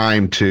long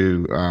time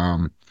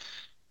to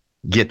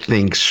get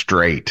things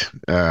straight,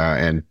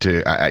 and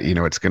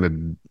it's going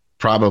to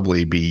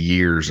probably be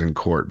years in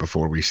court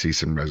before we see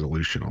some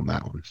resolution on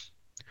that one.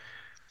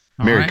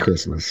 Merry right.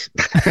 Christmas.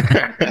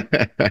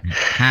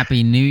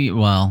 Happy New Year.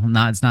 Well,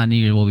 it's not New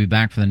Year. We'll be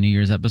back for the New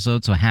Year's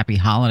episode. So happy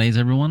holidays,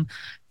 everyone.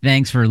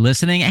 Thanks for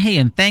listening. Hey,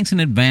 and thanks in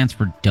advance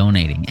for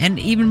donating. And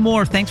even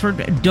more, thanks for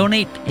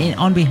donate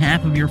on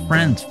behalf of your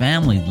friends,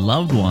 families,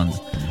 loved ones,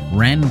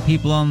 random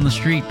people on the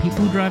street, people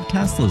who drive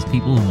Teslas,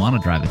 people who want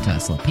to drive a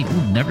Tesla, people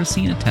who've never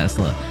seen a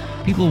Tesla,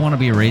 people who want to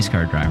be a race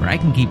car driver. I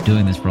can keep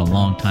doing this for a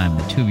long time.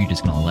 The two of you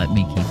just going to let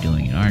me keep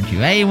doing it, aren't you?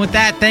 Hey, and with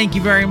that, thank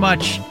you very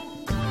much.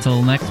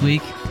 Until next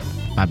week,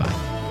 bye-bye.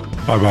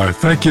 Bye-bye.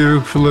 Thank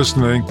you for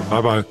listening.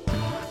 Bye-bye.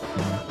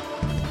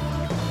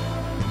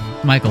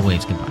 Michael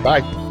waves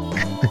goodbye. Bye.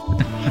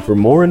 For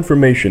more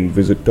information,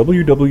 visit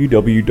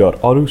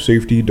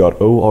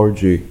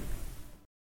www.autosafety.org.